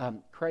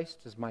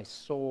 Christ is my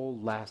sole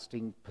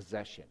lasting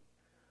possession.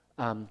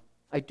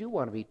 I do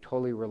want to be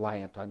totally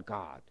reliant on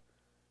God.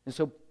 And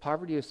so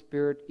poverty of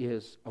spirit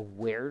is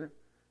aware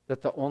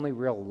that the only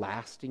real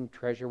lasting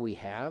treasure we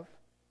have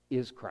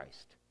is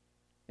Christ.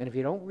 And if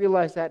you don't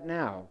realize that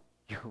now,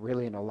 you're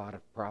really in a lot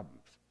of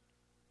problems.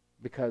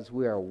 Because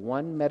we are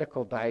one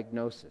medical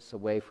diagnosis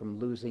away from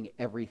losing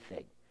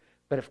everything.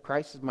 But if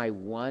Christ is my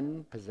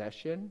one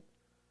possession,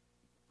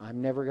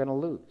 I'm never going to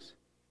lose.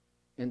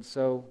 And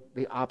so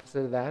the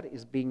opposite of that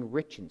is being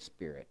rich in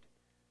spirit,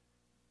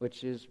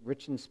 which is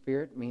rich in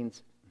spirit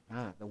means,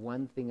 the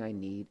one thing I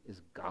need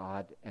is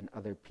God and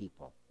other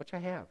people, which I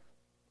have.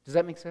 Does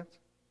that make sense?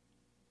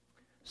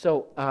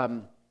 So,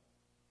 I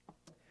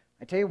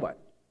tell you what.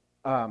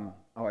 I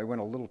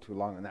went a little too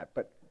long on that.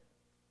 But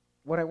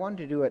what I wanted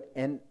to do at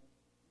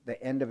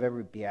the end of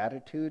every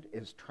beatitude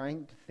is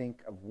trying to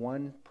think of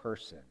one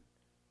person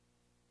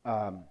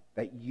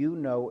that you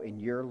know in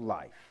your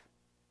life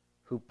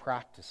who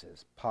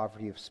practices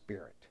poverty of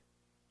spirit.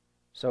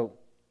 So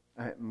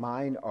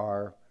mine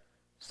are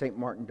St.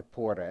 Martin de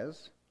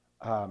Porres.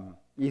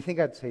 You think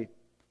I'd say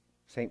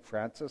St.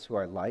 Francis, who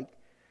I like,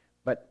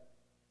 but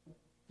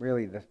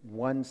really the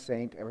one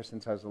saint ever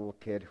since I was a little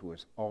kid who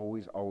was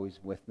always, always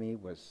with me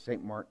was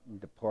St. Martin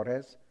de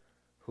Porres,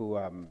 who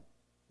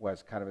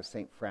was kind of a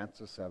St.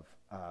 Francis of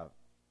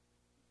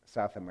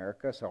South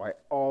America. So I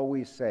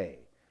always say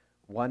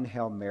one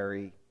Hail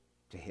Mary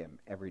to him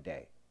every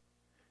day.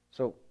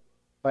 So,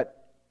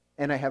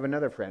 and I have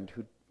another friend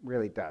who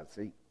really does.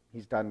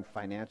 He's done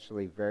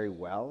financially very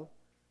well,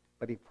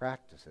 but he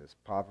practices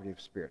poverty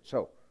of spirit.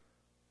 So,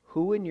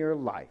 who in your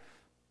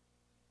life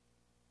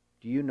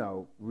do you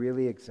know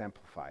really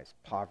exemplifies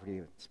poverty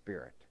of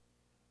spirit?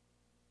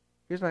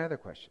 Here's my other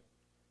question.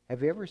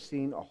 Have you ever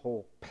seen a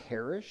whole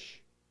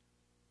parish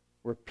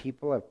where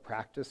people have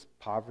practiced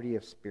poverty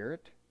of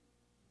spirit?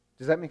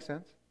 Does that make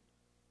sense?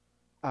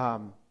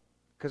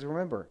 Because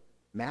remember,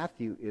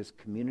 Matthew is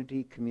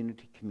community,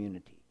 community,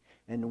 community.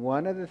 And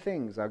one of the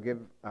things, I'll give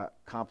a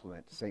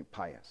compliment to St.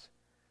 Pius.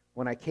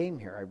 When I came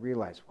here, I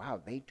realized, wow,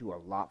 they do a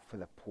lot for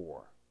the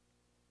poor.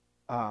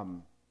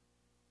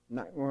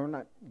 We're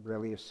not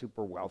really a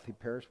super wealthy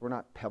parish. We're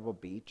not Pebble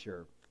Beach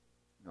or,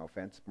 no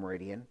offense,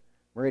 Meridian.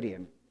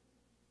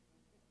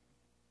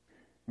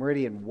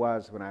 Meridian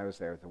was, when I was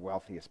there, the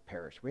wealthiest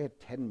parish. We had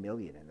 $10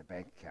 million in the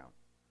bank account.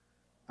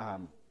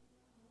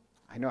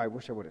 I know, I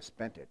wish I would have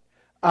spent it.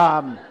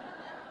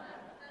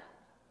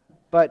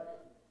 But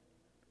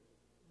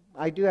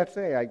I do have to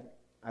say,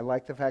 I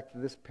like the fact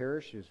that this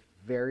parish is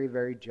very,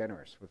 very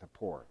generous with the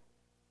poor.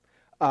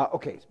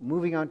 Okay,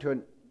 moving on to a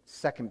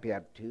second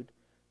beatitude.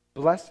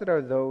 Blessed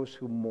are those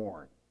who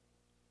mourn.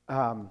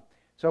 So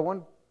I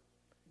want,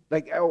 I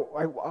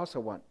also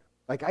want,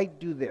 I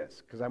do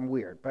this because I'm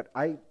weird, but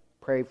I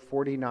pray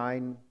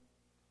 49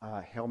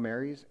 Hail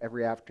Marys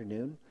every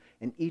afternoon,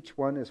 and each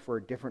one is for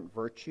a different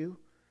virtue.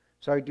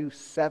 So I do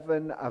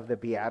 7 of the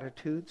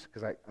Beatitudes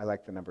because I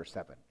like the number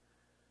 7.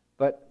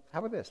 But how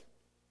about this?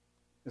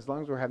 As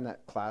long as we're having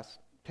that class,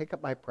 take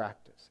up my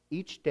practice.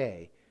 Each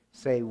day,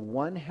 say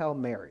one Hail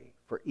Mary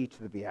for each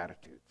of the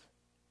Beatitudes.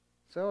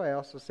 So I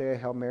also say a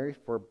Hail Mary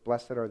for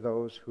blessed are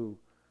those who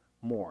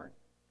mourn.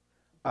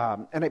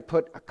 And I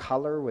put a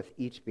color with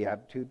each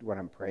Beatitude when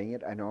I'm praying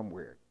it. I know I'm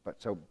weird.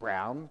 But so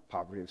brown,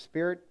 poverty of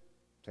spirit,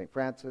 St.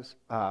 Francis.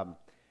 I'm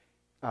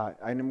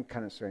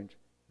kind of strange.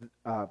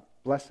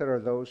 Blessed are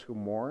those who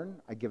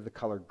mourn. I give the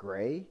color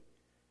gray.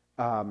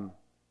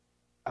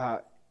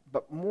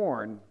 But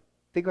mourn,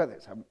 think about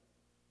this.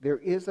 There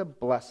is a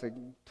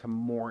blessing to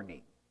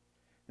mourning.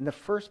 And the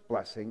first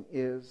blessing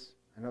is,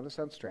 I know this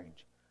sounds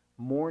strange,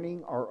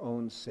 mourning our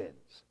own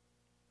sins.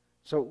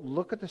 So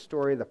look at the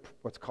story of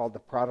what's called the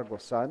prodigal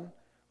son.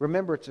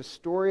 Remember, it's a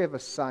story of a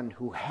son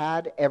who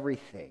had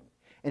everything.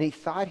 And he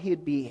thought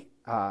he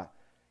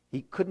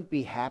couldn't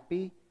be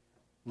happy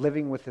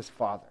living with his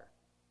father.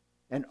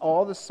 And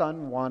all the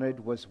son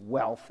wanted was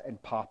wealth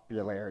and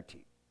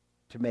popularity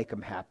to make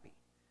him happy.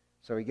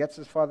 So he gets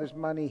his father's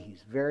money.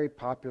 He's very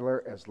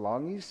popular as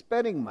long as he's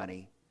spending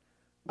money.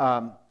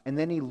 And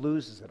then he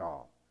loses it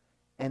all.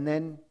 And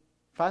then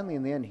finally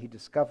in the end he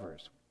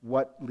discovers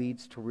what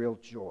leads to real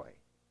joy.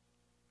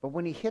 But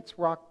when he hits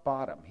rock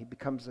bottom, he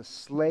becomes a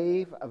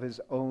slave of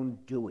his own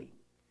doing.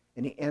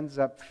 And he ends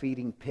up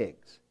feeding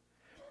pigs.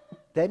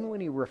 Then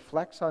when he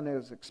reflects on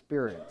his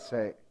experience,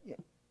 and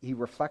he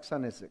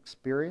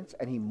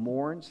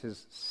mourns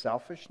his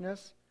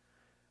selfishness,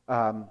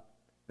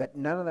 that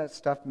none of that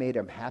stuff made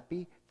him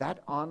happy,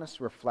 that honest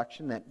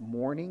reflection, that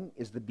mourning,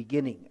 is the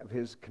beginning of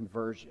his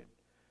conversion,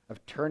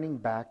 of turning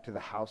back to the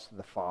house of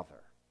the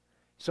Father.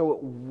 So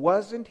it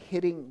wasn't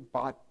hitting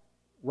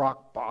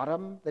rock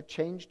bottom that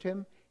changed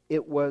him.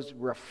 It was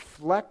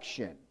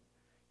reflection,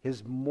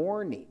 his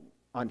mourning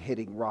on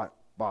hitting rock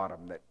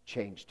bottom, that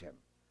changed him.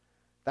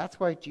 That's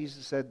why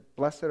Jesus said,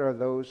 blessed are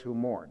those who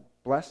mourn.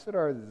 Blessed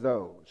are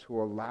those who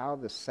allow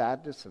the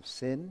sadness of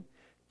sin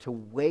to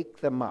wake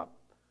them up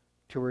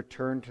to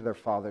return to their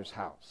Father's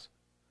house.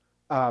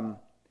 Does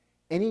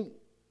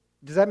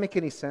that make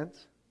any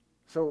sense?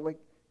 So,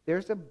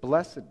 there's a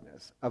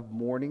blessedness of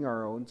mourning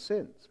our own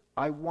sins.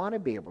 I want to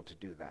be able to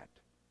do that.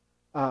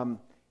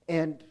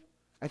 And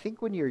I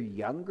think when you're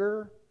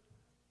younger,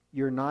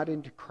 you're not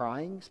into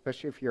crying,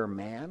 especially if you're a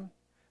man.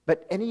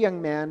 But any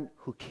young man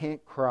who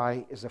can't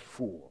cry is a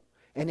fool.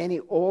 And any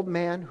old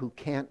man who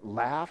can't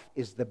laugh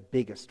is the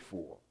biggest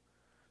fool.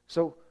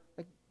 So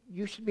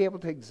you should be able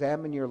to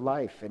examine your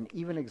life and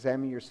even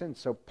examine your sins.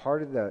 So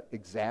part of the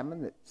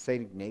examine that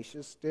St.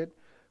 Ignatius did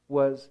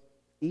was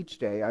each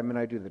day, I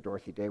do the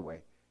Dorothy Day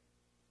way.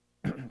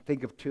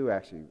 Think of two,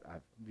 actually,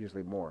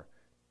 usually more.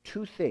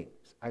 Two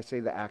things I say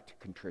the act of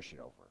contrition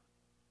over.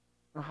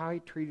 Or how I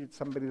treated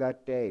somebody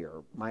that day,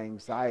 or my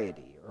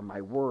anxiety, or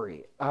my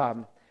worry.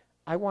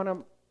 I want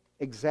to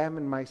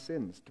examine my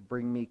sins to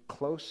bring me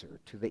closer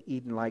to the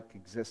Eden-like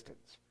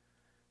existence.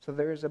 So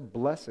there is a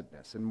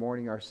blessedness in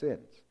mourning our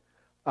sins.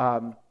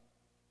 The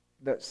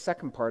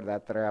second part of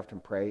that I often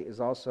pray is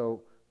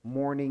also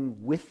mourning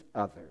with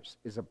others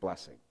is a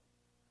blessing.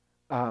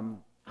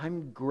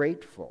 I'm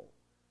grateful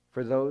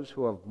for those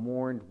who have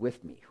mourned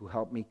with me, who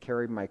helped me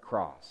carry my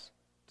cross.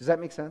 Does that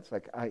make sense?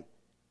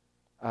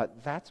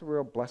 That's a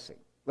real blessing.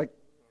 It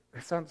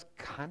sounds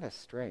kind of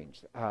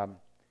strange,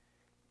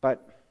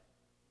 but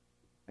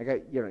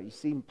you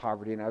see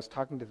poverty, and I was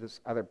talking to this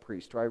other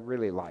priest who I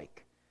really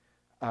like.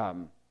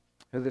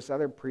 This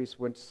other priest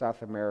went to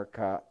South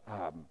America,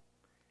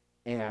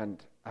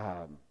 and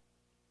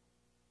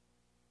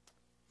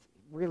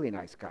really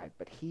nice guy,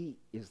 but he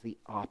is the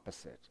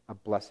opposite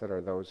of blessed are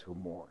those who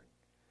mourn,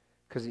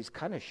 because he's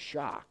kind of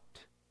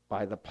shocked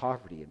by the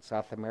poverty in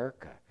South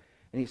America.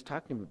 And he's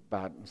talking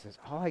about it, and he says,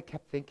 all I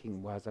kept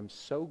thinking was, I'm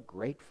so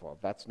grateful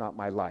that's not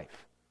my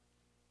life.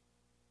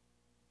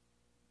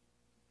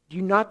 Do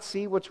you not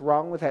see what's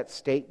wrong with that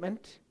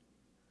statement?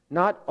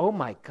 Not, oh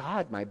my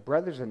God, my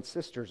brothers and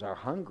sisters are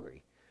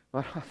hungry.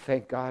 Well,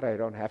 thank God I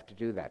don't have to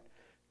do that.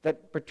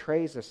 That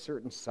betrays a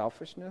certain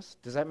selfishness.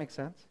 Does that make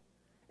sense?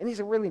 And he's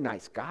a really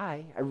nice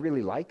guy. I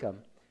really like him.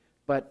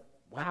 But,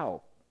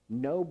 wow,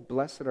 no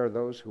blessed are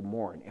those who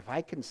mourn. If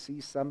I can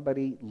see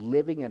somebody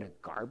living in a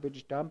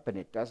garbage dump and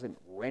it doesn't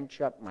wrench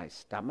up my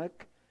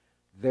stomach,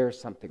 there's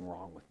something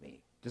wrong with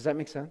me. Does that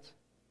make sense?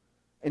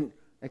 And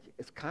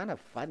it's kind of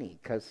funny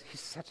because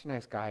he's such a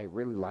nice guy. I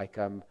really like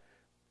him.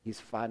 He's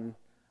fun.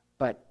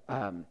 But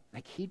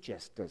he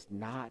just does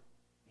not,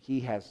 he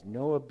has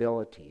no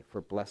ability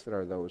for blessed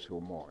are those who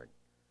mourn.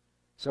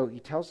 So he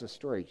tells the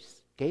story. He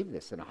gave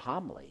this in a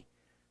homily,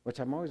 which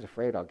I'm always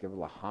afraid I'll give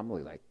a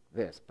homily like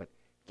this, but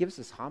gives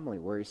this homily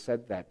where he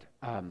said that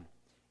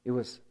it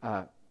was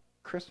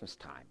Christmas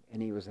time,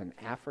 and he was in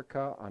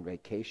Africa on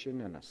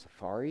vacation in a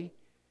safari,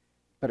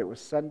 but it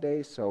was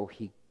Sunday, so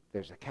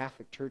there's a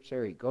Catholic church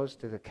there. He goes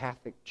to the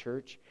Catholic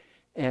church,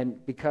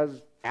 and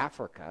because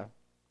Africa,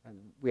 and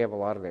we have a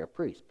lot of their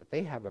priests, but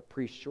they have a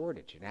priest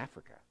shortage in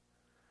Africa.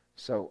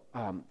 So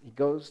he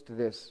goes to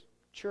this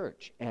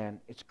church, and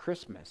it's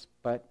Christmas,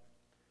 but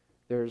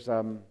there's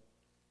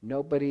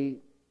no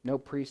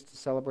priest to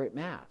celebrate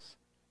Mass.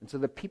 And so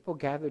the people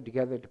gathered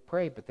together to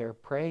pray, but they're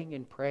praying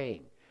and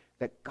praying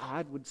that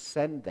God would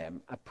send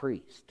them a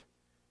priest.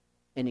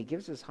 And he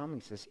gives this homily,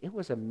 he says, it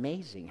was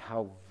amazing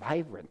how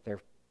vibrant their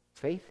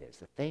faith is,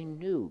 that they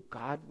knew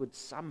God would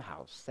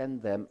somehow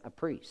send them a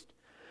priest.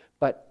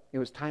 But it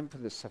was time for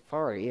the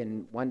safari,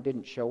 and one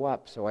didn't show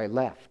up, so I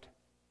left.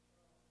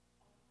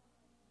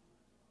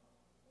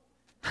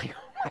 You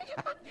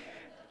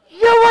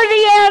were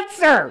the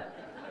answer!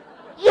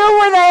 You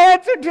were the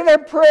answer to their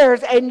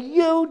prayers, and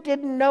you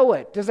didn't know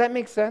it. Does that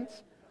make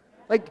sense?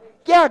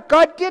 Yeah,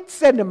 God did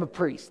send them a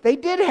priest. They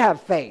did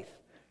have faith.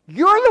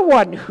 You're the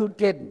one who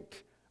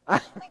didn't.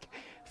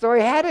 So I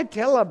had to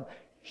tell him,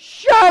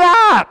 shut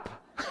up!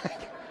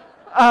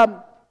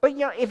 But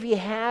if he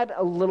had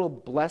a little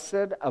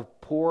blessed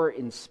of poor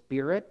in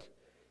spirit,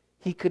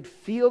 he could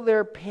feel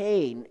their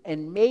pain,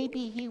 and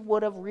maybe he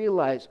would have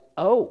realized,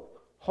 oh,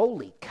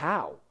 holy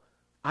cow,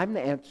 I'm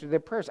the answer to their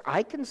prayers.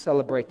 I can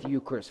celebrate the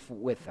Eucharist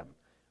with them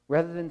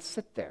rather than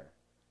sit there.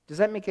 Does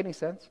that make any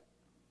sense?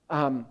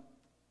 And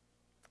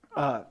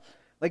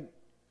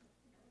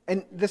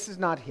this is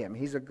not him.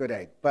 He's a good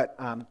egg. But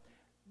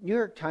New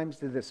York Times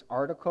did this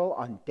article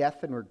on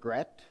death and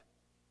regret.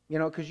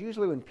 Because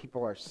usually when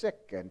people are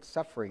sick and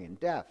suffering in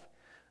death,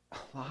 a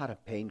lot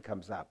of pain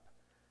comes up.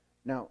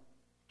 Now,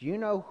 do you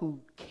know who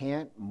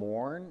can't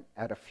mourn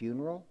at a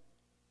funeral?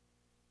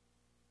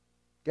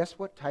 Guess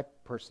what type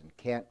of person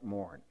can't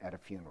mourn at a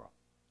funeral?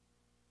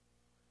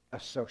 A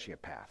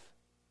sociopath.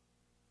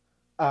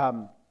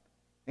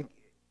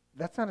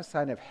 That's not a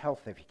sign of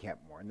health if you can't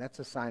mourn. That's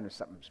a sign of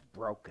something's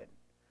broken.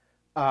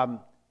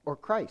 Or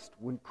Christ.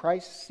 When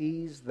Christ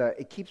sees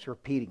it keeps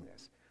repeating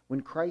this.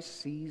 When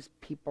Christ sees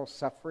people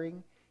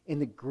suffering, in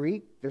the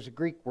Greek, there's a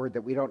Greek word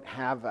that we don't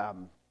have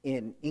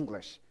in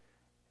English.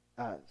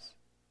 I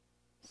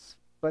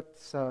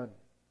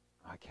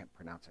can't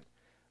pronounce it.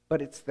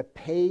 But it's the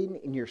pain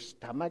in your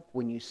stomach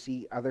when you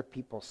see other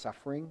people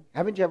suffering.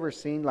 Haven't you ever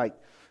seen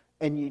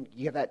and you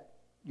get that,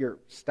 your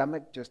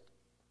stomach just,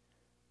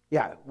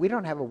 we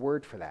don't have a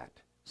word for that.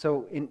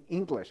 So in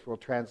English, we'll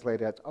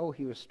translate it as, oh,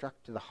 he was struck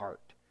to the heart.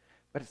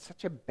 But it's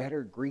such a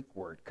better Greek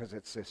word because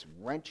it's this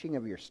wrenching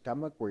of your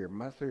stomach where your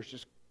muscles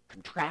just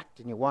contract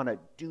and you want to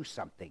do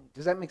something.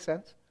 Does that make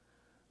sense?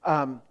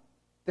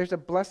 There's a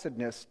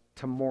blessedness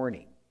to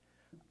mourning.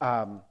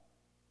 Um,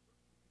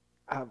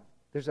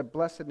 there's a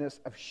blessedness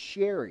of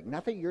sharing,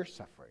 not that you're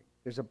suffering.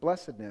 There's a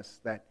blessedness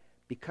that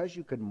because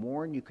you can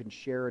mourn, you can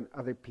share in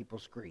other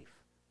people's grief.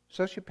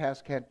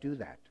 Sociopaths can't do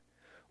that.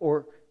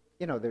 Or,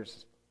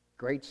 there's a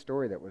great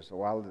story that was a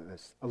while ago.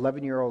 This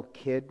 11-year-old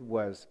kid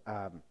was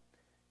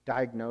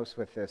diagnosed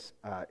with this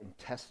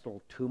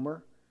intestinal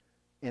tumor.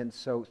 And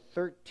so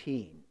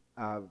 13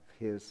 of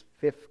his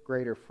fifth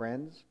grader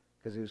friends,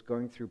 because he was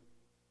going through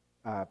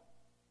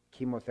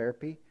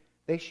chemotherapy,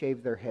 they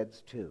shaved their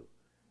heads too.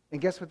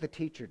 And guess what the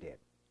teacher did?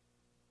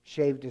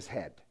 Shaved his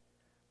head.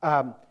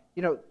 I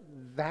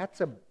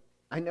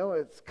know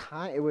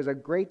it was a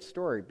great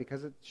story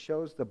because it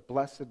shows the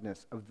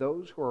blessedness of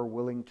those who are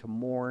willing to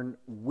mourn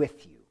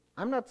with you.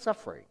 I'm not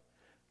suffering,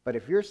 but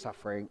if you're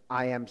suffering,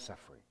 I am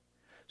suffering.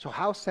 So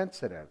how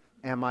sensitive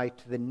am I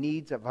to the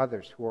needs of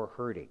others who are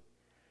hurting?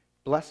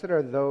 Blessed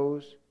are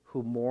those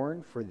who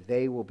mourn, for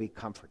they will be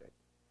comforted.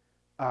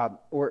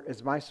 Or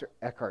as Meister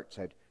Eckhart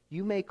said,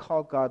 you may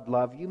call God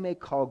love, you may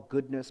call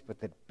goodness, but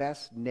the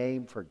best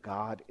name for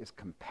God is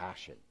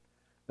compassion.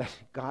 That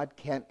God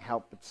can't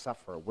help but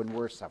suffer when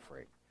we're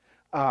suffering.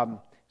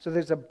 So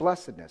there's a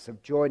blessedness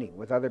of joining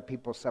with other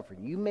people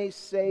suffering. You may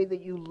say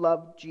that you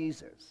love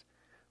Jesus.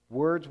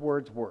 Words,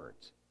 words,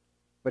 words.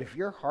 But if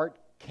your heart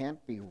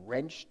can't be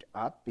wrenched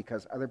up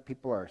because other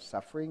people are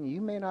suffering,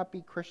 you may not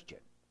be Christian.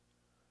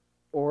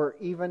 Or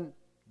even,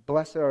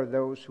 blessed are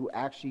those who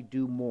actually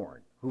do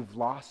mourn, who've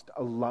lost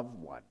a loved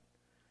one.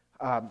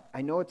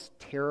 I know it's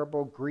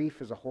terrible.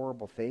 Grief is a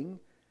horrible thing.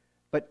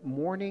 But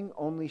mourning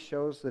only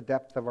shows the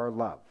depth of our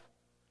love.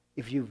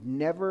 If you've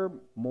never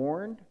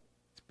mourned,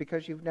 it's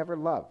because you've never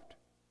loved.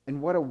 And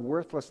what a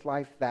worthless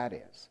life that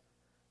is.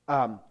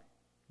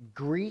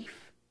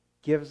 Grief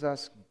gives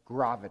us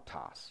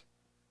gravitas.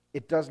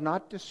 It does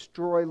not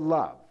destroy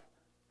love.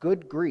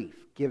 Good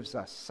grief gives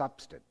us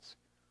substance.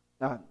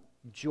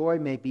 Joy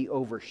may be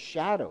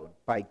overshadowed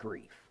by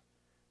grief.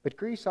 But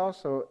grief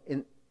also,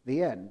 in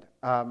the end,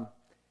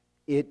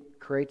 it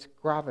creates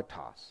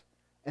gravitas.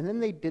 And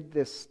then they did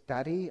this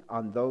study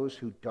on those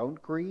who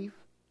don't grieve.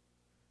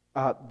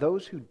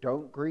 Those who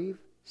don't grieve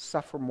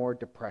suffer more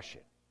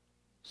depression.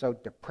 So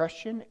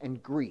depression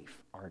and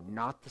grief are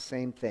not the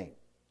same thing.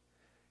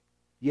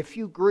 If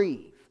you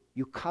grieve,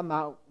 you come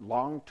out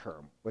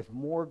long-term with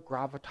more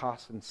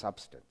gravitas and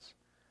substance.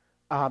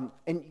 And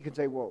you can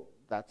say, well,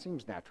 that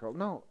seems natural.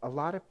 No, a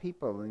lot of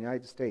people in the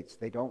United States,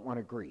 they don't want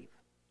to grieve.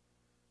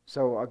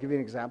 So I'll give you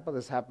an example.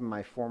 This happened in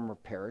my former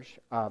parish.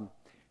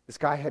 This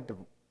guy had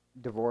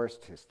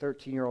divorced. His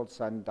 13-year-old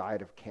son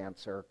died of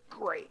cancer.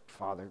 Great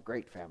father,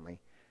 great family.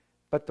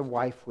 But the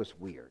wife was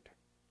weird.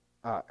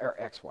 Or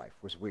ex-wife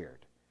was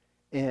weird.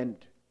 And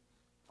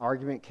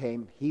argument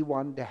came. He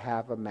wanted to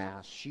have a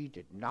mass. She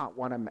did not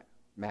want a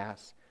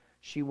mass.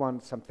 She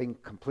wanted something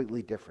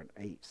completely different,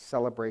 a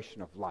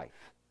celebration of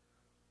life.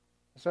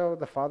 So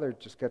the father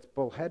just gets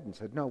bullheaded and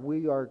said, no,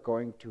 we are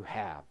going to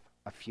have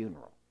a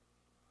funeral.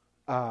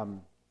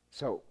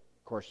 So,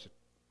 of course,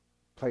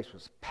 the place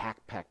was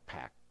packed.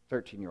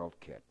 13-year-old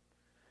kid.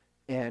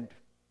 And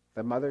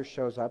the mother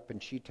shows up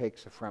and she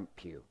takes the front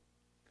pew,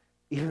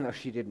 even though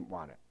she didn't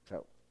want it.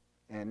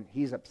 And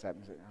he's upset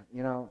and says,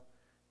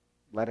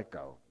 let it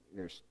go.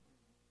 There's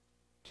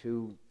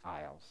 2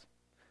 aisles.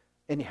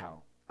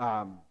 Anyhow,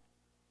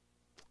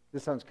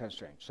 this sounds kind of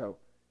strange. So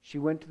she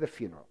went to the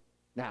funeral.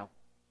 Now,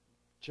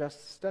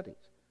 just studies.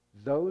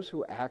 Those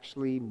who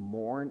actually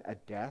mourn a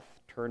death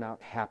turn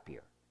out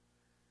happier.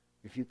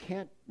 If you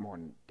can't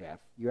mourn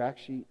death, you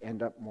actually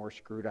end up more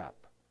screwed up.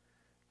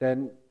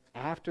 Then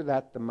after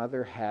that, the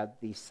mother had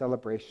the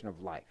celebration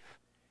of life.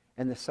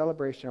 And the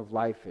celebration of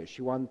life is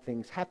she wanted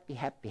things happy.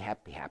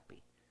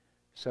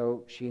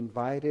 So she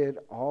invited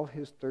all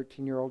his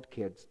 13-year-old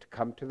kids to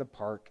come to the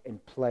park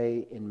and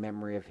play in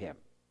memory of him.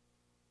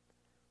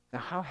 Now,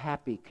 how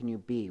happy can you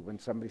be when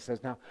somebody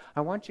says, now,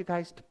 I want you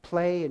guys to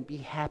play and be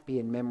happy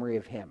in memory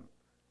of him?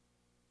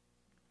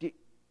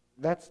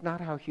 That's not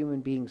how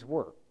human beings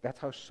work. That's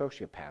how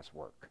sociopaths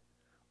work.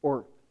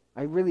 Or,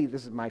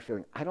 this is my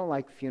feeling, I don't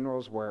like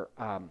funerals where,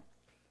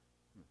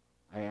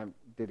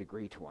 did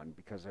agree to one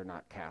because they're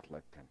not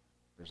Catholic and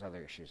there's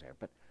other issues there,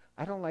 but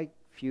I don't like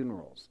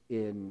funerals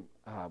in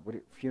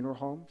funeral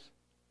homes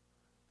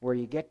where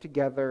you get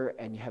together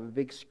and you have a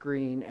big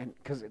screen, and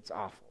because it's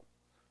awful.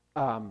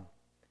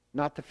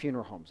 Not the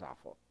funeral home's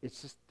awful.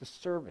 It's just the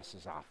service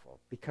is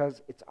awful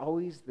because it's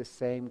always the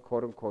same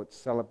quote-unquote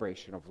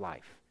celebration of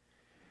life.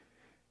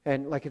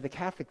 And like at the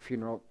Catholic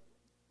funeral,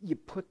 you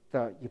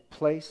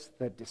place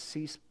the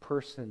deceased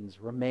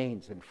person's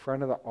remains in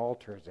front of the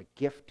altar as a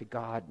gift to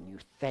God, and you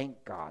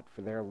thank God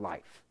for their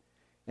life.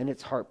 And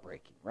it's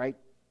heartbreaking, right?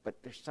 But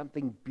there's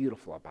something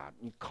beautiful about it.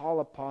 And you call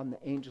upon the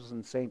angels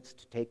and saints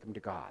to take them to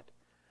God.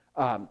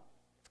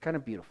 It's kind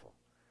of beautiful.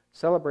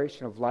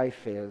 Celebration of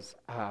life is,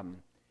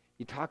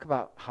 you talk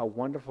about how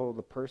wonderful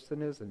the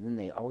person is, and then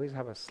they always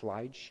have a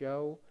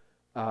slideshow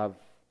of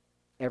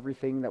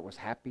everything that was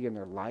happy in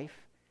their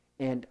life.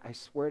 And I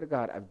swear to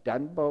God, I've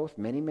done both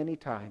many, many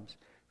times.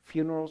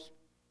 Funerals,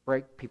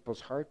 break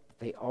people's heart.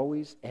 They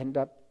always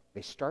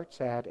they start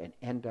sad and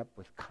end up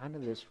with kind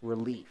of this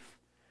relief.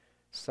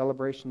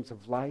 Celebrations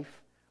of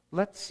life.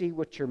 Let's see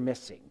what you're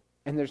missing.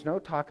 And there's no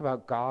talk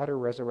about God or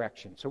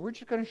resurrection. So we're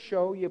just going to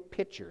show you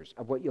pictures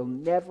of what you'll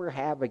never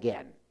have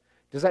again.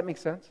 Does that make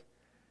sense?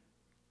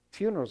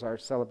 Funerals are a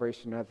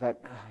celebration of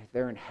that.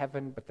 They're in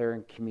heaven, but they're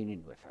in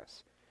communion with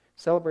us.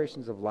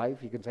 Celebrations of life,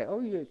 you can say, oh,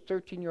 you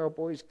 13-year-old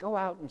boys, go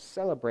out and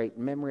celebrate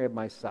in memory of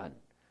my son.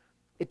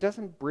 It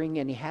doesn't bring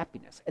any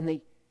happiness. And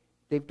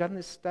they've done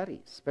this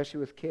study,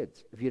 especially with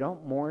kids. If you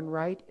don't mourn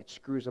right, it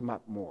screws them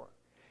up more.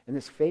 And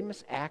this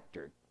famous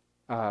actor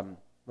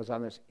was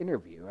on this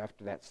interview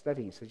after that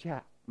study. He says,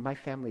 yeah, my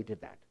family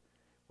did that.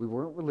 We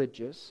weren't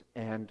religious,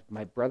 and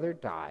my brother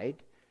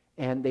died,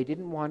 and they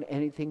didn't want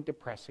anything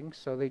depressing,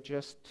 so they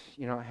just,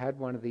 had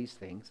one of these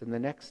things. And the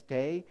next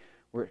day,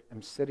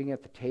 I'm sitting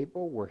at the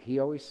table where he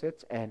always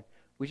sits, and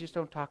we just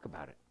don't talk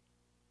about it.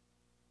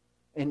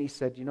 And he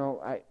said,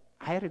 I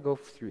had to go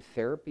through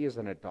therapy as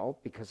an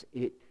adult because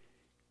it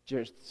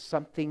just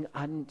something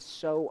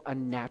so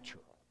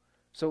unnatural.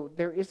 So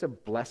there is a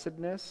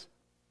blessedness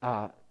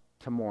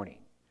to mourning.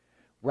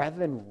 Rather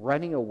than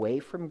running away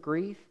from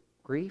grief,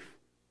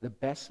 the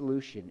best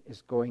solution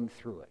is going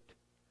through it.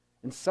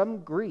 And some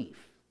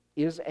grief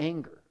is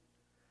anger,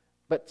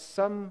 but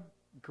some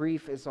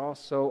grief is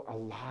also a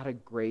lot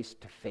of grace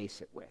to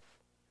face it with.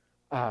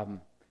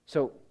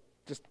 So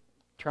just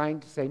trying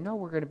to say, no,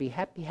 we're going to be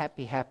happy,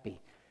 happy, happy.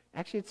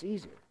 Actually, it's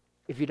easier.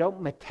 If you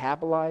don't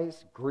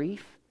metabolize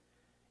grief,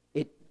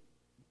 it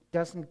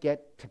doesn't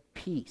get to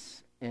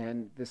peace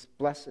and this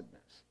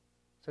blessedness.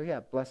 So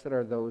yeah, blessed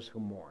are those who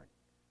mourn.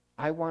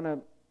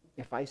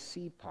 If I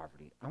see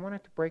poverty, I want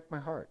it to break my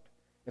heart.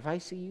 If I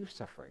see you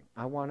suffering,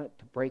 I want it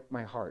to break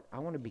my heart. I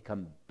want to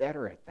become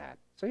better at that.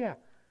 So yeah,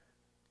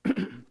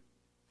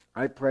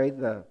 I pray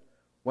the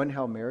one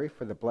Hail Mary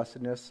for the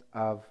blessedness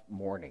of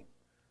mourning.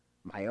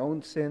 My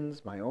own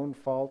sins, my own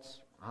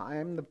faults,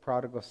 I'm the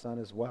prodigal son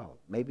as well.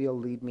 Maybe he'll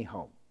lead me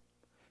home.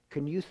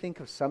 Can you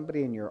think of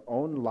somebody in your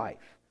own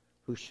life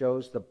who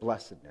shows the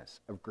blessedness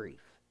of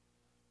grief?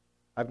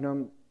 I've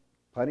known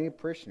plenty of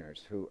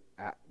parishioners who,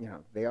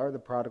 they are the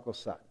prodigal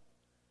son.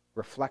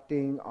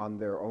 Reflecting on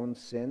their own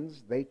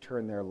sins, they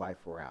turn their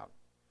life around.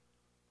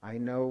 I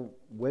know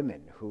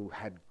women who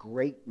had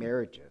great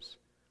marriages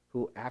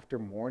who, after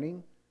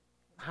mourning,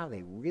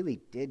 they really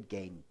did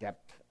gain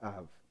depth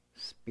of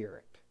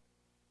spirit.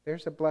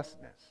 There's a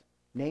blessedness.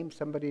 Name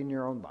somebody in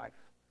your own life.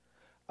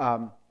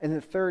 And the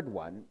third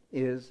one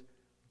is,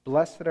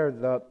 blessed are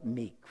the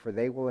meek, for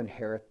they will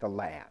inherit the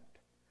land.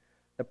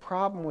 The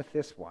problem with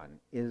this one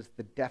is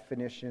the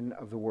definition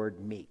of the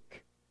word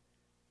meek.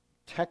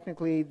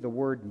 Technically, the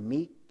word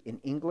meek in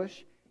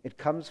English, it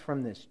comes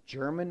from this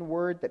German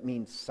word that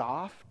means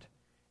soft,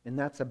 and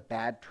that's a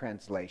bad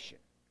translation.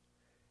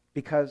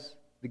 Because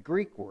the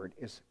Greek word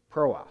is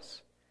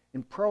proos,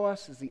 and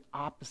proos is the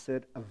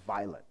opposite of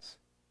violence.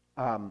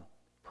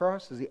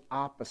 Proos is the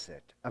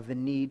opposite of the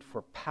need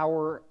for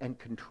power and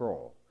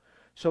control.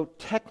 So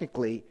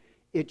technically,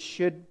 it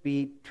should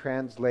be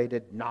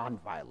translated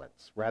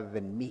nonviolence rather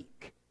than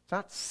meek. It's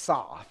not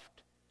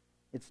soft,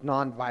 it's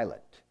nonviolent.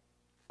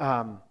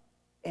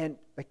 And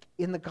like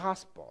in the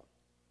gospel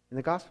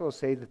will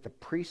say that the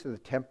priests of the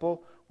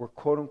temple were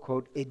quote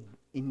unquote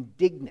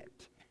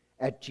indignant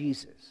at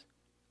Jesus.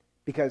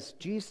 Because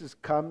Jesus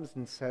comes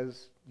and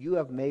says, you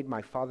have made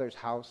my Father's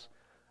house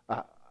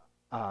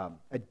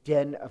a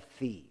den of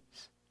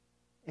thieves.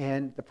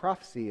 And the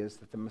prophecy is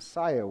that the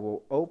Messiah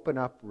will open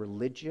up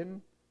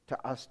religion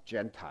to us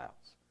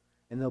Gentiles.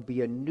 And there'll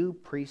be a new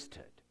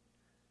priesthood.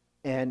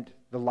 And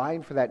the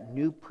line for that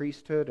new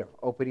priesthood of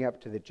opening up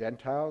to the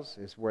Gentiles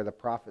is where the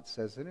prophet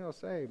says, and he'll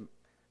say,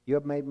 you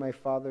have made my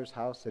Father's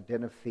house a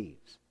den of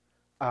thieves.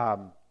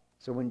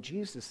 So when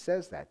Jesus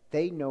says that,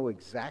 they know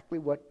exactly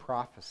what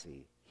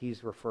prophecy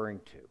he's referring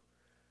to.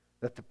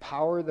 That the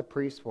power of the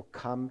priests will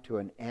come to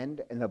an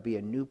end and there'll be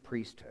a new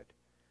priesthood.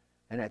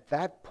 And at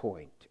that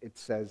point, it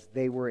says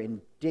they were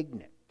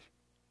indignant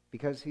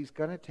because he's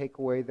going to take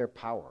away their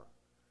power.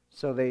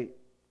 So they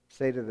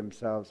say to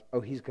themselves, oh,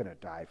 he's going to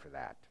die for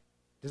that.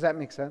 Does that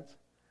make sense?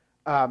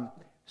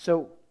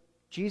 So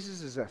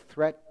Jesus is a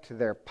threat to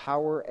their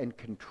power and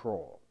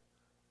control.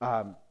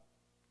 They're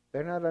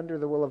not under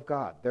the will of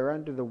God. They're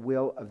under the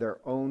will of their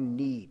own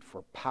need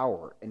for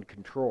power and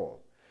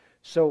control.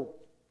 So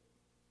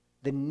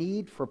the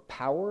need for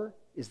power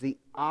is the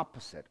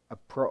opposite of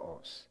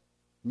proos,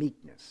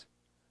 meekness.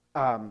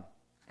 And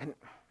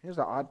here's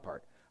the odd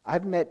part.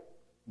 I've met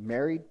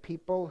married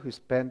people who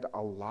spend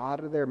a lot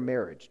of their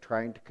marriage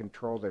trying to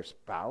control their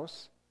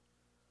spouse,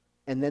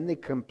 and then they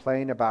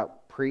complain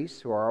about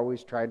priests who are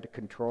always trying to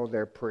control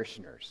their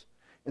parishioners.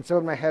 And so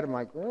in my head, I'm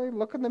like, well,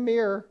 look in the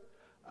mirror.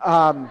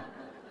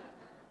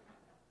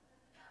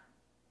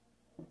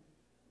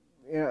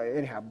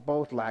 Anyhow,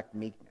 both lack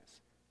meekness.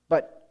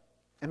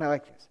 And I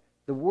like this.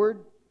 The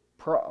word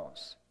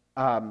proos,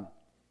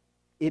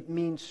 it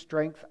means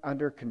strength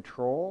under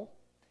control,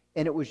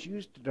 and it was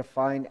used to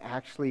define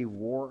actually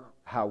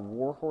how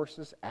war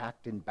horses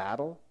act in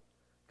battle.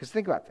 Because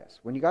think about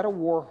this. When you got a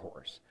war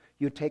horse,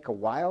 you'd take a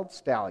wild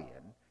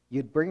stallion,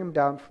 you'd bring him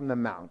down from the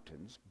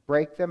mountains,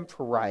 break them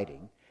for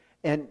riding,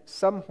 and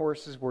some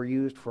horses were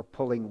used for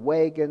pulling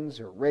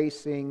wagons or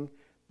racing,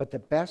 but the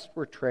best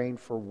were trained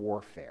for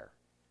warfare.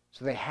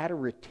 So they had to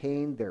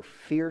retain their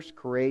fierce,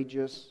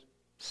 courageous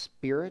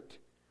spirit,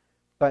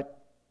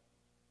 but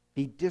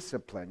be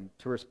disciplined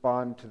to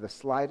respond to the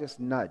slightest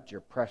nudge or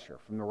pressure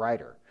from the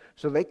rider.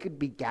 So they could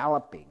be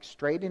galloping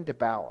straight into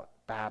battle,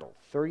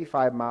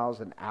 35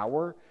 miles an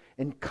hour,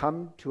 and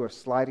come to a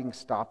sliding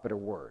stop at a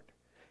word.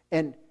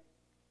 And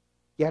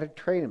you had to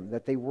train them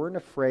that they weren't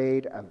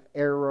afraid of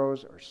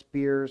arrows or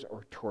spears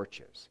or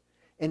torches.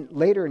 And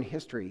later in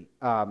history,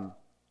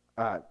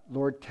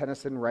 Lord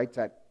Tennyson writes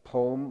that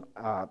poem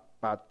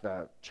about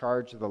the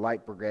charge of the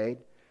Light Brigade,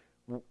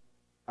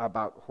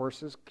 about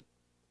horses.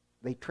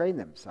 They train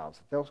themselves.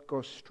 They'll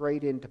go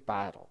straight into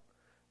battle.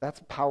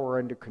 That's power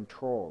under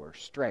control, or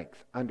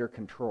strength under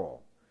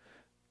control.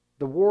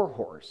 The war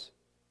horse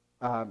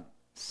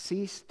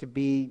ceased to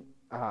be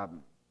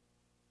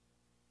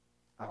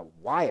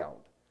wild,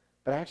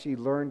 but actually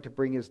learned to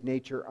bring his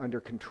nature under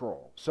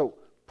control. So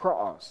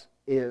praos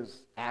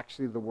is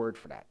actually the word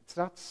for that. It's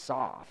not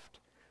soft.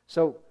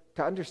 So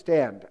to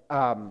understand,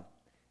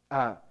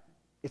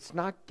 it's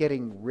not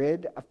getting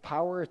rid of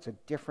power. It's a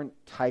different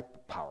type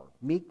of power.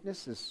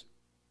 Meekness is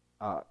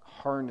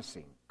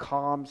harnessing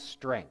calm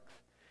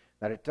strength,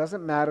 that it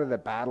doesn't matter the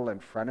battle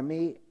in front of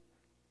me,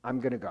 I'm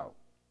going to go.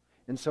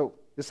 And so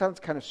this sounds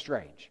kind of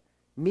strange.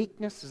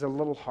 Meekness is a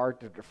little hard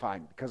to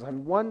define, because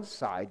on one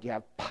side you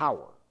have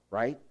power,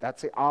 right?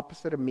 That's the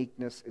opposite of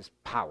meekness, is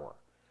power.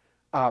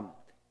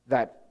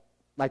 That,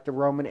 like the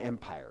Roman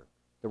Empire.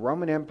 The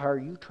Roman Empire,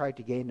 you tried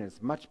to gain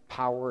as much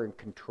power and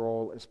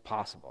control as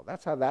possible.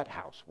 That's how that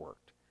house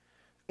worked.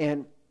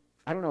 And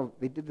I don't know,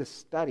 they did this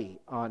study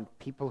on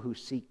people who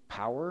seek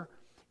power.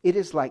 It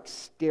is like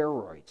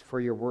steroids for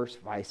your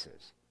worst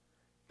vices.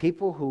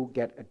 People who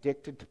get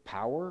addicted to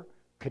power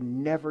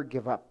can never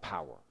give up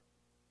power.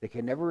 They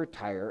can never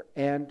retire,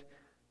 and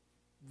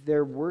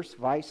their worst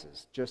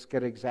vices just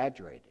get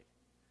exaggerated.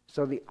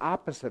 So the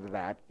opposite of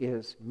that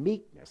is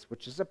meekness,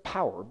 which is a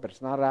power, but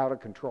it's not out of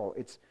control.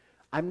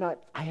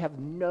 I have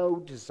no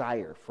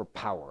desire for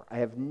power. I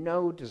have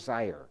no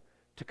desire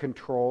to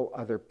control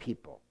other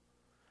people.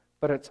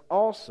 But it's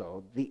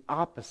also the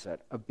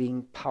opposite of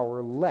being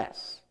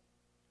powerless.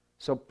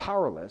 So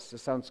powerless,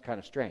 this sounds kind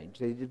of strange.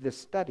 They did this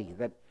study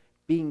that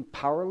being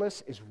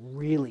powerless is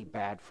really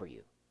bad for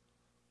you.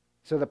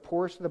 So the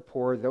poorest of the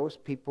poor, those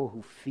people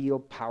who feel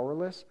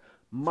powerless,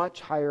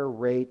 much higher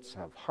rates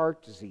of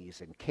heart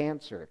disease and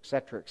cancer,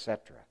 etc.,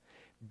 etc.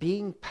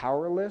 Being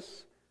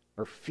powerless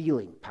or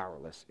feeling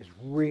powerless is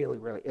really,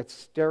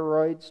 it's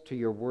steroids to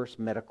your worst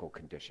medical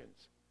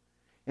conditions.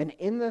 And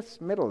in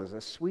this middle is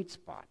a sweet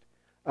spot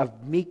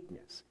of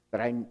meekness, that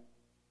I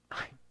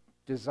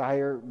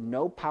desire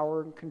no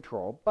power and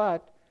control,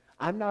 but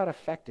I'm not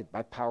affected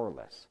by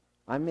powerless.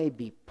 I may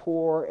be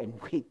poor and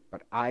weak,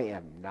 but I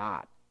am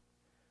not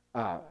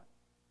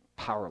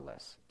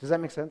powerless. Does that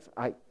make sense?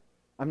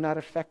 I'm not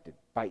affected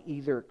by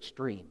either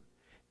extreme.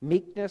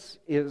 Meekness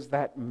is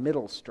that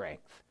middle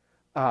strength.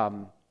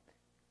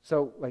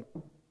 So,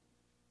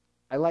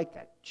 I like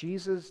that.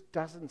 Jesus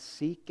doesn't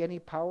seek any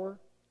power,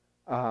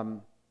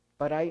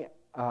 but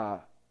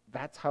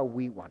that's how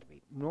we want to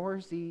be. Nor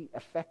is he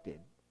affected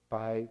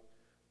by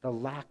the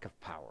lack of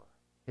power.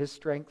 His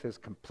strength is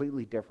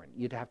completely different.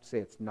 You'd have to say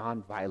it's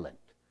nonviolent.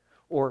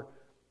 Or,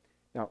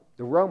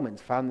 the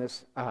Romans found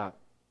this a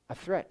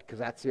threat, because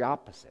that's the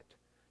opposite.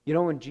 You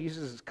know, when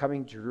Jesus is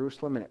coming to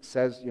Jerusalem and it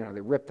says,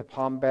 they rip the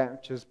palm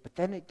branches, but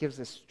then it gives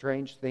this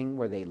strange thing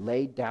where they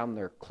laid down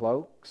their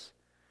cloaks.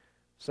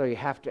 So you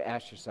have to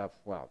ask yourself,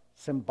 well,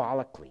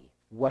 symbolically,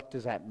 what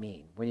does that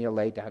mean when you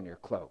lay down your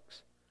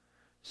cloaks?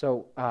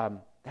 So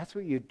that's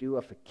what you'd do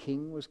if a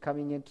king was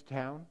coming into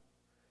town,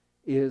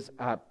 is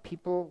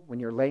people, when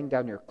you're laying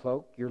down your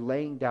cloak, you're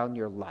laying down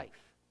your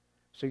life.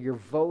 So you're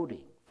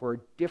voting for a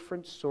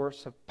different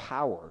source of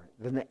power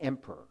than the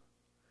emperor.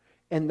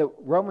 And the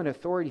Roman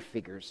authority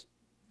figures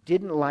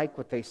didn't like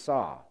what they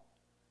saw,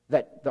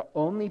 that the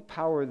only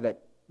power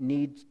that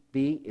needs to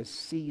be is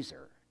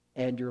Caesar,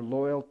 and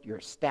your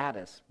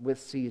status with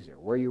Caesar,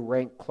 where you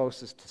rank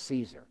closest to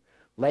Caesar.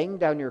 Laying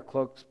down your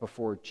cloaks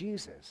before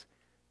Jesus,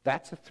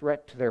 that's a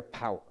threat to their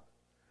power.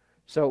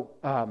 So,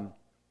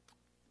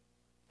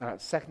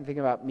 second thing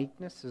about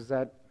meekness is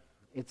that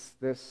it's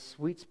this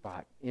sweet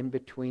spot in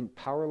between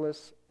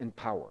powerless and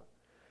power.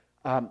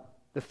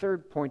 The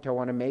third point I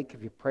want to make,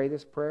 if you pray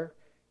this prayer,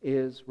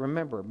 is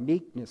remember,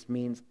 meekness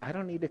means I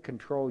don't need to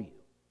control you.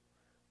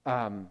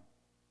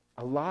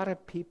 A lot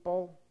of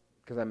people,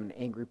 because I'm an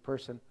angry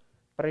person,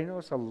 but I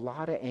notice a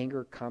lot of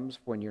anger comes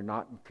when you're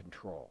not in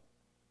control.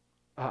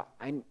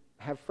 I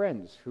have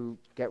friends who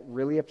get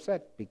really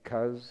upset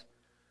because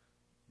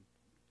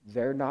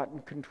they're not in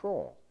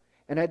control.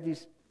 And I had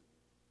these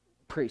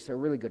priests, they're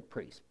really good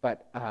priests,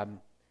 but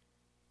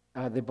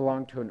they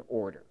belong to an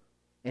order.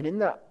 And in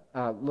the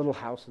little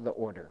house of the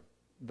order,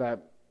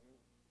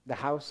 the the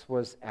House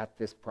was at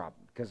this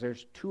problem because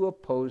there's two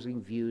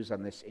opposing views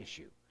on this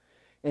issue.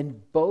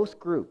 And both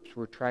groups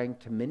were trying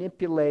to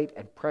manipulate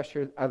and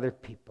pressure other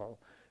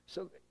people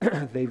so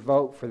they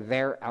vote for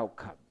their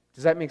outcome.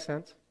 Does that make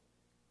sense?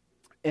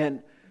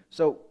 And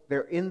so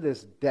they're in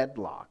this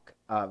deadlock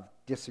of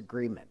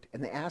disagreement.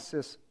 And they asked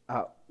this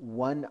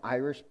one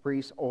Irish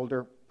priest,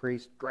 older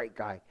priest, great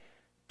guy,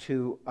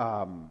 to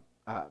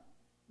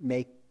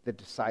make the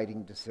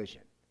deciding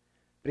decision.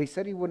 But he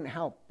said he wouldn't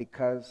help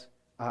because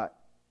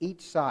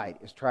each side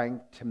is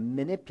trying to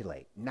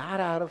manipulate,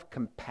 not out of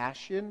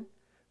compassion,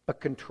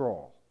 but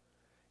control.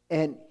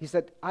 And he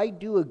said, I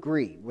do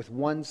agree with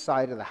one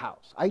side of the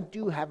house. I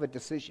do have a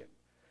decision.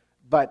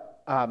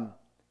 But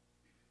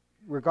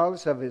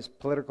regardless of his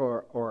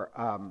political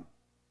or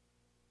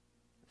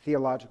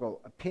theological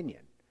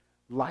opinion,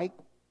 like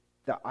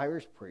the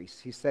Irish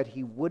priest, he said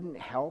he wouldn't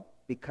help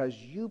because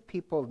you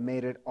people have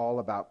made it all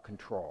about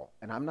control,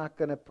 and I'm not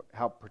going to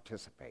help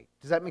participate.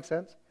 Does that make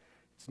sense?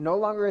 It's no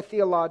longer a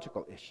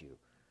theological issue.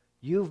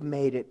 You've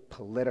made it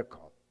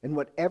political. In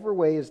whatever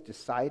way is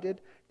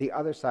decided, the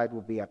other side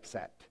will be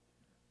upset.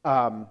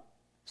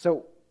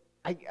 So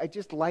I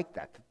just like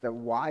that. The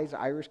wise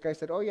Irish guy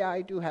said, oh yeah,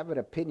 I do have an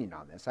opinion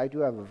on this. I do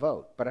have a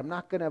vote, but I'm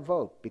not going to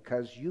vote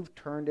because you've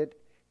turned it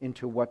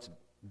into what's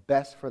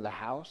best for the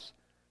house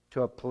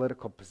to a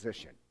political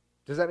position.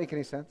 Does that make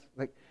any sense?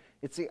 Like,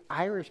 it's the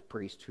Irish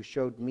priest who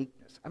showed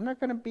meekness. I'm not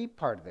going to be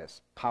part of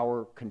this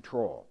power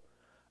control.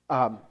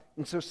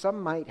 And so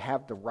some might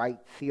have the right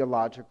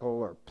theological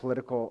or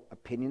political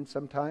opinion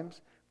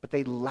sometimes, but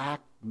they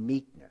lack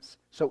meekness.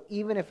 So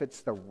even if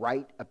it's the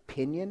right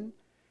opinion,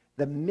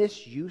 the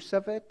misuse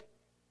of it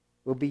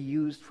will be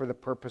used for the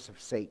purpose of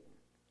Satan.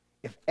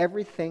 If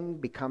everything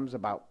becomes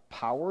about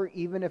power,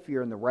 even if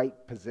you're in the right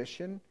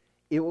position,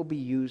 it will be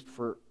used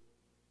for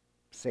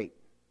Satan.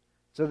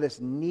 So this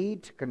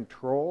need to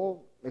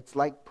control, it's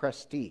like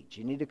prestige.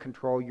 You need to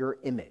control your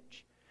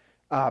image.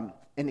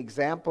 An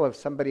example of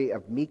somebody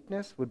of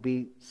meekness would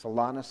be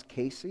Solanus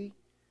Casey.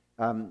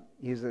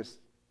 He's this,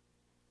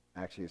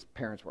 actually his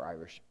parents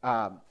were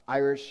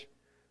Irish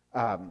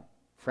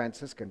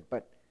Franciscan,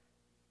 but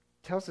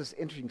tells this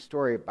interesting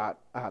story about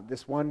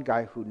this one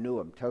guy who knew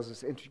him, tells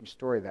this interesting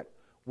story that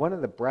one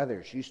of the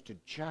brothers used to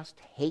just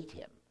hate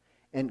him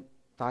and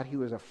thought he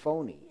was a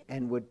phony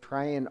and would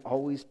try and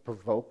always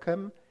provoke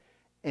him.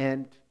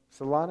 And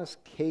Solanus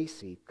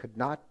Casey could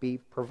not be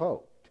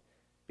provoked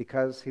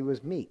because he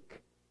was meek.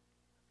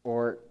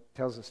 Or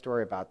tells a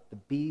story about the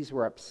bees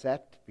were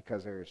upset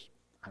because there's,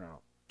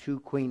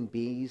 2 queen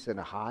bees in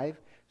a hive.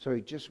 So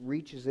he just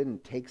reaches in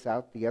and takes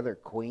out the other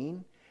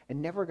queen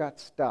and never got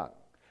stung.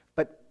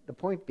 But the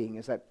point being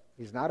is that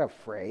he's not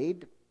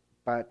afraid,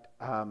 but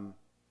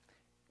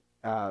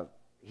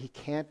he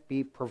can't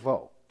be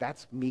provoked.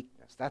 That's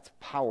meekness. That's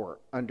power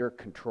under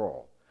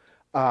control.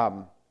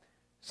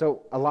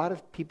 So a lot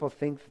of people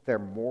think that they're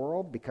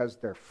moral because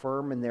they're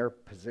firm in their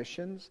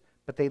positions,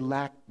 but they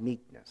lack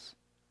meekness.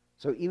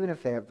 So even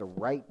if they have the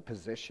right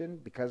position,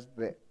 because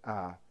the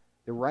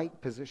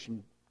right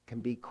position can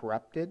be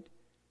corrupted,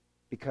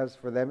 because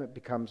for them it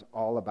becomes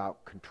all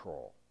about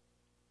control.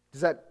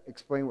 Does that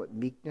explain what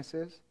meekness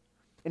is?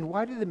 And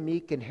why do the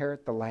meek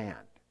inherit the land?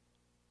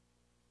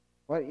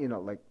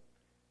 Well,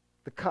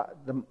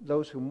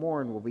 those who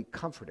mourn will be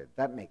comforted.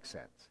 That makes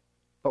sense.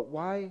 But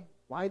why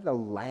the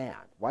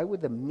land? Why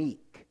would the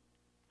meek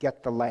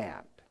get the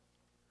land?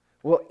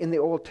 Well, in the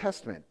Old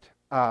Testament,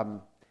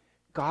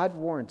 God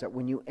warns that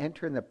when you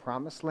enter in the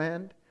promised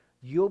land,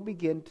 you'll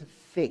begin to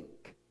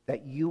think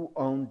that you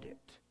owned it.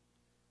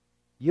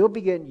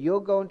 You'll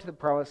go into the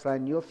promised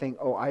land, and you'll think,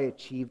 oh, I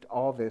achieved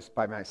all this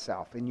by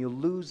myself. And you'll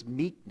lose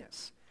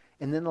meekness.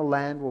 And then the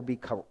land will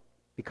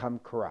become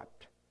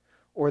corrupt.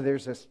 Or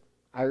there's this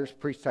Irish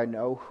priest I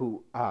know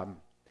who,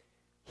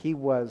 he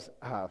was,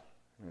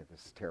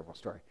 this is a terrible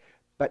story,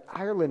 but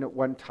Ireland at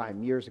one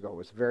time, years ago,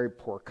 was a very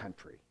poor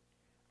country.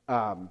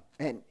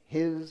 And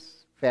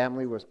his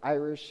family was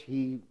Irish.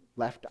 He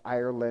left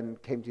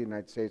Ireland, came to the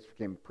United States,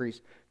 became a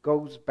priest,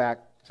 goes back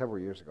several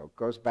years ago,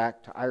 goes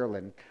back to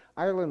Ireland.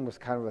 Ireland was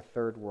kind of a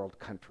third world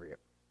country at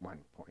one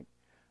point.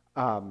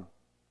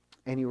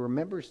 And he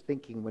remembers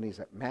thinking when he's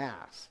at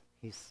Mass,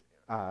 he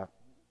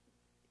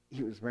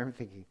was remember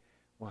thinking,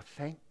 well,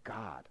 thank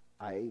God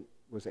I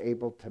was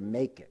able to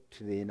make it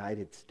to the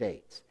United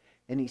States.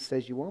 And he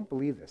says, you won't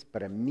believe this,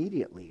 but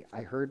immediately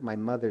I heard my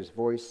mother's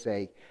voice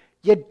say,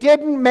 you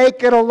didn't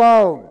make it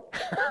alone.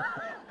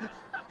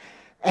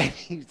 And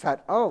he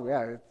thought, oh,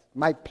 yeah, it's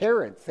my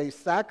parents, they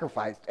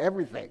sacrificed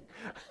everything.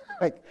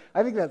 Like,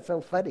 I think that's so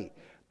funny.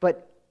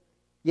 But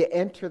you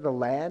enter the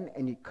land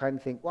and you kind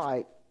of think,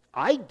 well,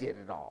 I did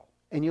it all.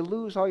 And you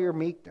lose all your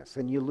meekness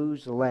and you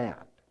lose the land.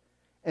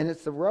 And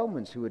it's the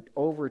Romans who would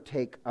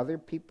overtake other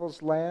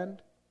people's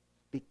land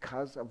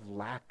because of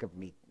lack of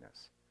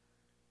meekness.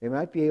 They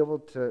might be able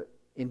to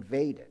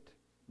invade it,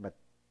 but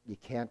you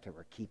can't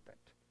ever keep it.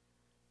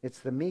 It's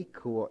the meek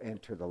who will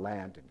enter the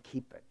land and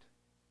keep it.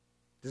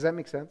 Does that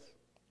make sense?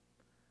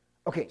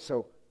 Okay,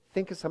 so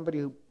think of somebody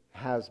who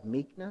has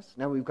meekness.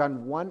 Now we've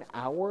gone 1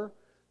 hour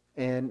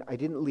And I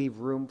didn't leave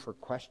room for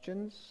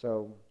questions,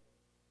 so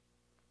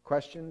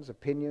questions,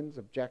 opinions,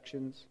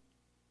 objections?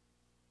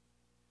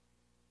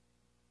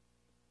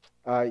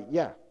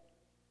 Yeah.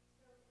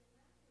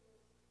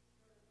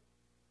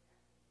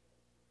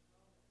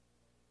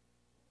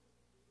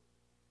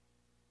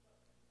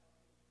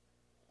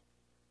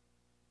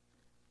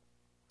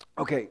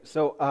 Okay,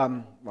 so,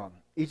 well,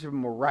 each of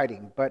them were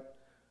writing, but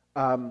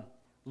um,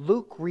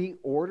 Luke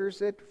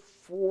reorders it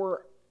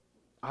for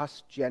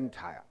us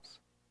Gentiles.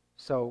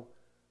 So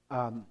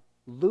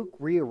Luke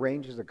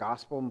rearranges the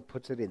gospel and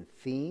puts it in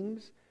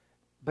themes,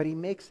 but he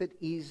makes it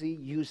easy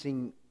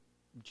using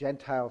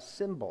Gentile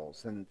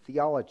symbols and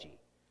theology.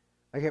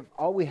 Like if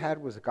all we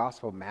had was the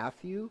Gospel of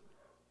Matthew,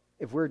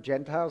 if we're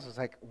Gentiles, it's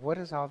like, what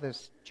is all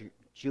this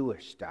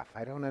Jewish stuff?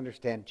 I don't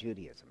understand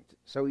Judaism.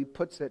 So he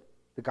puts the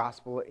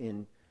gospel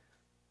in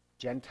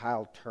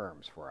Gentile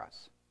terms for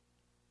us.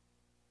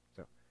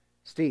 So,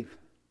 Steve.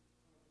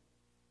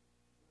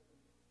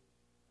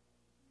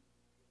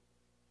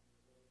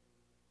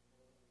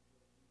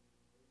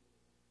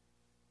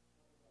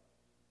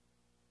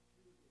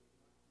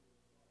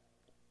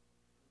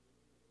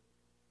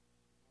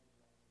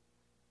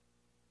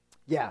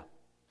 Yeah.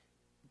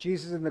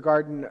 Jesus in the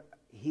garden,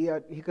 he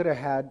could have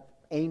had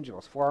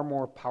angels far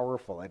more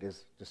powerful at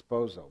his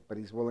disposal, but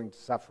he's willing to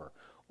suffer.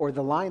 Or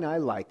the line I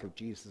like of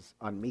Jesus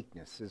on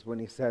meekness is when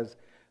he says,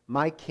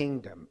 "My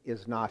kingdom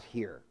is not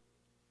here."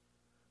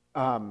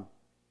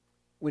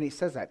 When he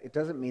says that, it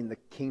doesn't mean the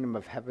kingdom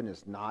of heaven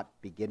is not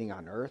beginning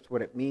on earth.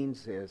 What it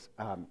means is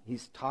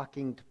he's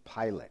talking to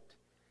Pilate.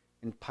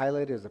 And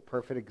Pilate is a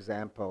perfect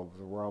example of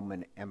the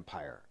Roman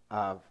Empire,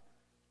 of,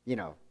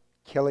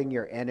 killing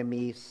your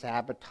enemy,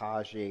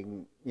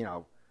 sabotaging,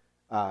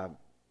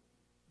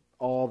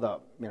 all the,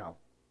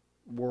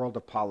 world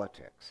of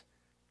politics.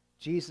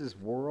 Jesus'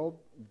 world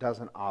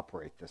doesn't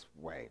operate this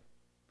way.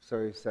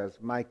 So he says,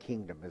 my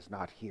kingdom is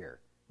not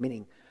here.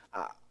 Meaning,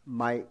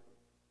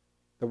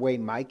 the way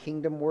my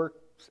kingdom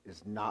works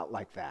is not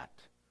like that.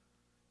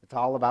 It's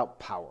all about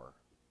power.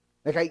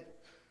 Like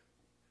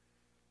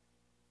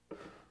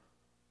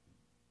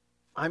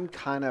I'm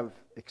kind of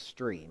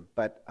extreme,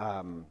 but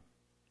I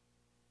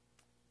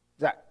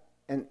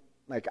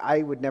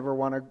would never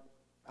want to.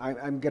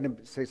 I'm going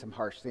to say some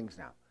harsh things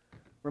now.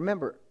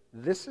 Remember,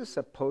 this is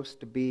supposed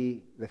to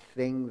be the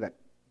thing that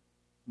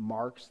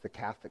marks the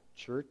Catholic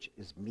Church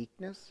is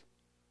meekness.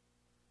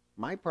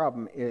 My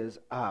problem is,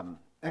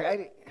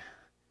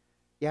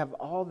 you have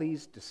all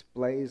these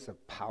displays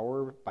of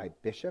power by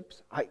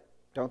bishops. I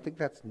don't think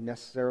that's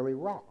necessarily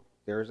wrong.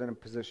 There isn't a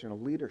position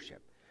of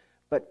leadership.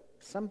 But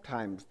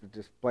sometimes the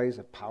displays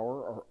of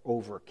power are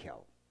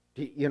overkill.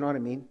 Do you know what I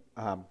mean?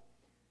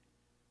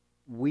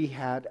 We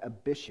had a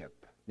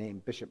bishop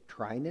named Bishop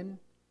Trinan,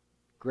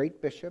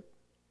 great bishop,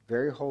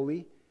 very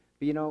holy.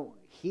 But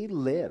he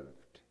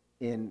lived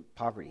in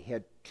poverty. He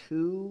had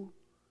 2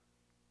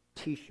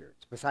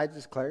 T-shirts. Besides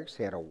his clerics,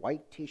 he had a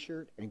white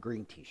T-shirt and a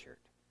green T-shirt.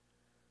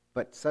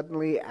 But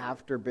suddenly,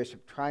 after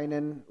Bishop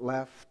Trinan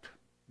left,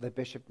 the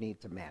bishop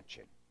needs a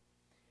mansion.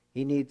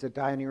 He needs a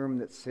dining room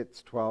that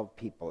sits 12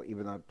 people,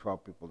 even though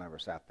 12 people never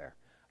sat there.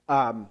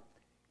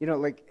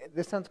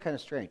 This sounds kind of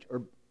strange,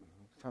 or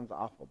sounds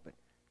awful, but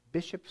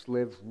bishops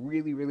live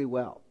really, really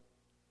well.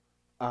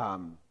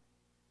 Because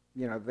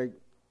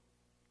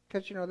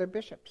they're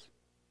bishops.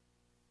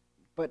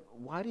 But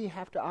why do you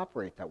have to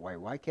operate that way?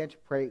 Why can't you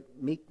pray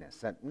meekness?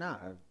 That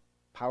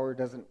power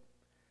doesn't.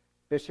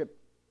 Bishop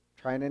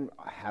Trinan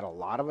had a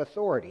lot of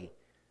authority,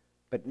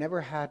 but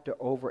never had to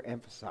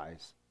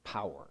overemphasize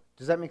power.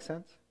 Does that make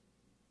sense?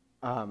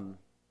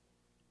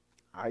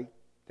 I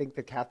think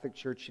the Catholic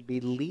Church should be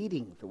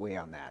leading the way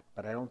on that,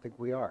 but I don't think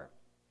we are.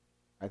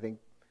 I think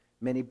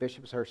many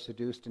bishops are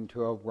seduced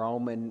into a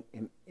Roman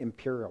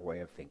imperial way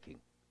of thinking.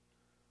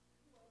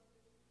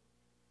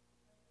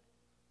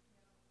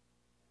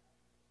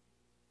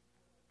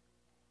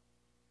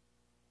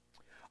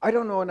 I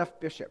don't know enough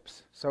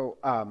bishops, so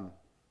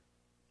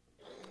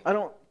I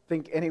don't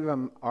think any of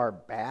them are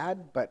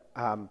bad, but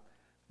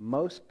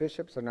most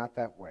bishops are not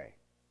that way.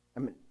 I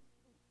mean,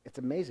 it's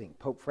amazing.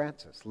 Pope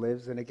Francis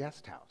lives in a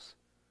guest house.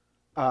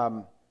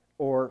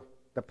 Or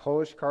the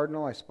Polish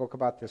cardinal I spoke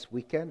about this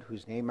weekend,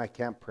 whose name I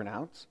can't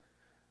pronounce.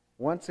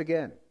 Once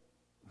again,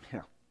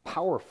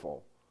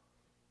 powerful,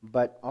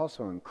 but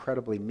also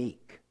incredibly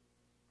meek.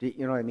 Do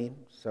you know what I mean?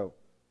 So,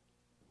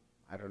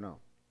 I don't know.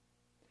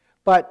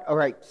 But, all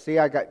right, see,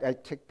 I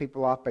ticked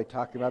people off by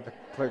talking about the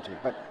clergy.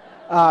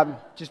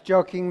 But just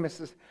joking,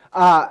 Mrs.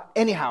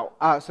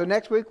 Anyhow, so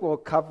next week we'll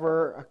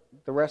cover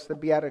the rest of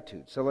the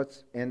Beatitudes. So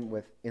let's end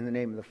with, in the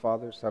name of the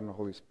Father, Son, and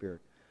Holy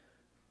Spirit.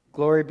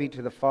 Glory be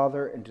to the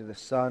Father, and to the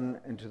Son,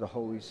 and to the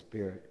Holy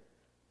Spirit,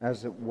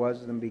 as it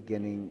was in the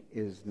beginning,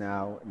 is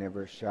now, and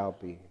ever shall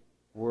be,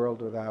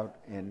 world without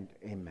end.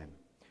 Amen.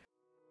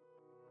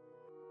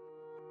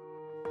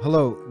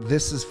 Hello,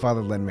 this is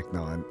Father Len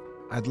McMillan.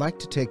 I'd like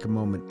to take a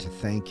moment to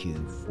thank you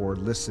for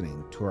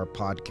listening to our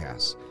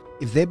podcasts.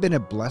 If they've been a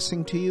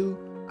blessing to you,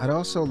 I'd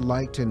also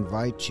like to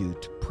invite you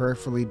to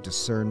prayerfully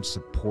discern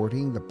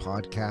supporting the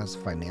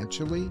podcast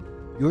financially.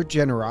 Your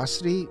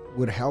generosity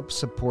would help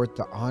support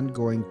the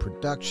ongoing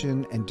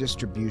production and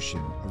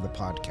distribution of the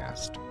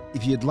podcast.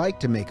 If you'd like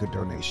to make a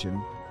donation,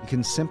 you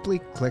can simply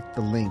click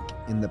the link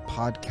in the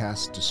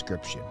podcast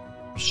description.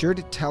 Be sure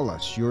to tell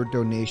us your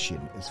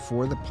donation is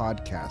for the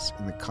podcast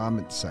in the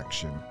comments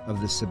section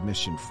of the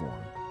submission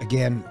form.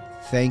 Again,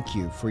 thank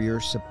you for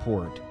your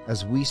support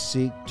as we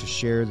seek to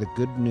share the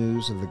good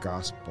news of the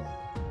gospel.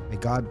 May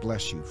God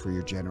bless you for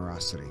your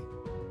generosity.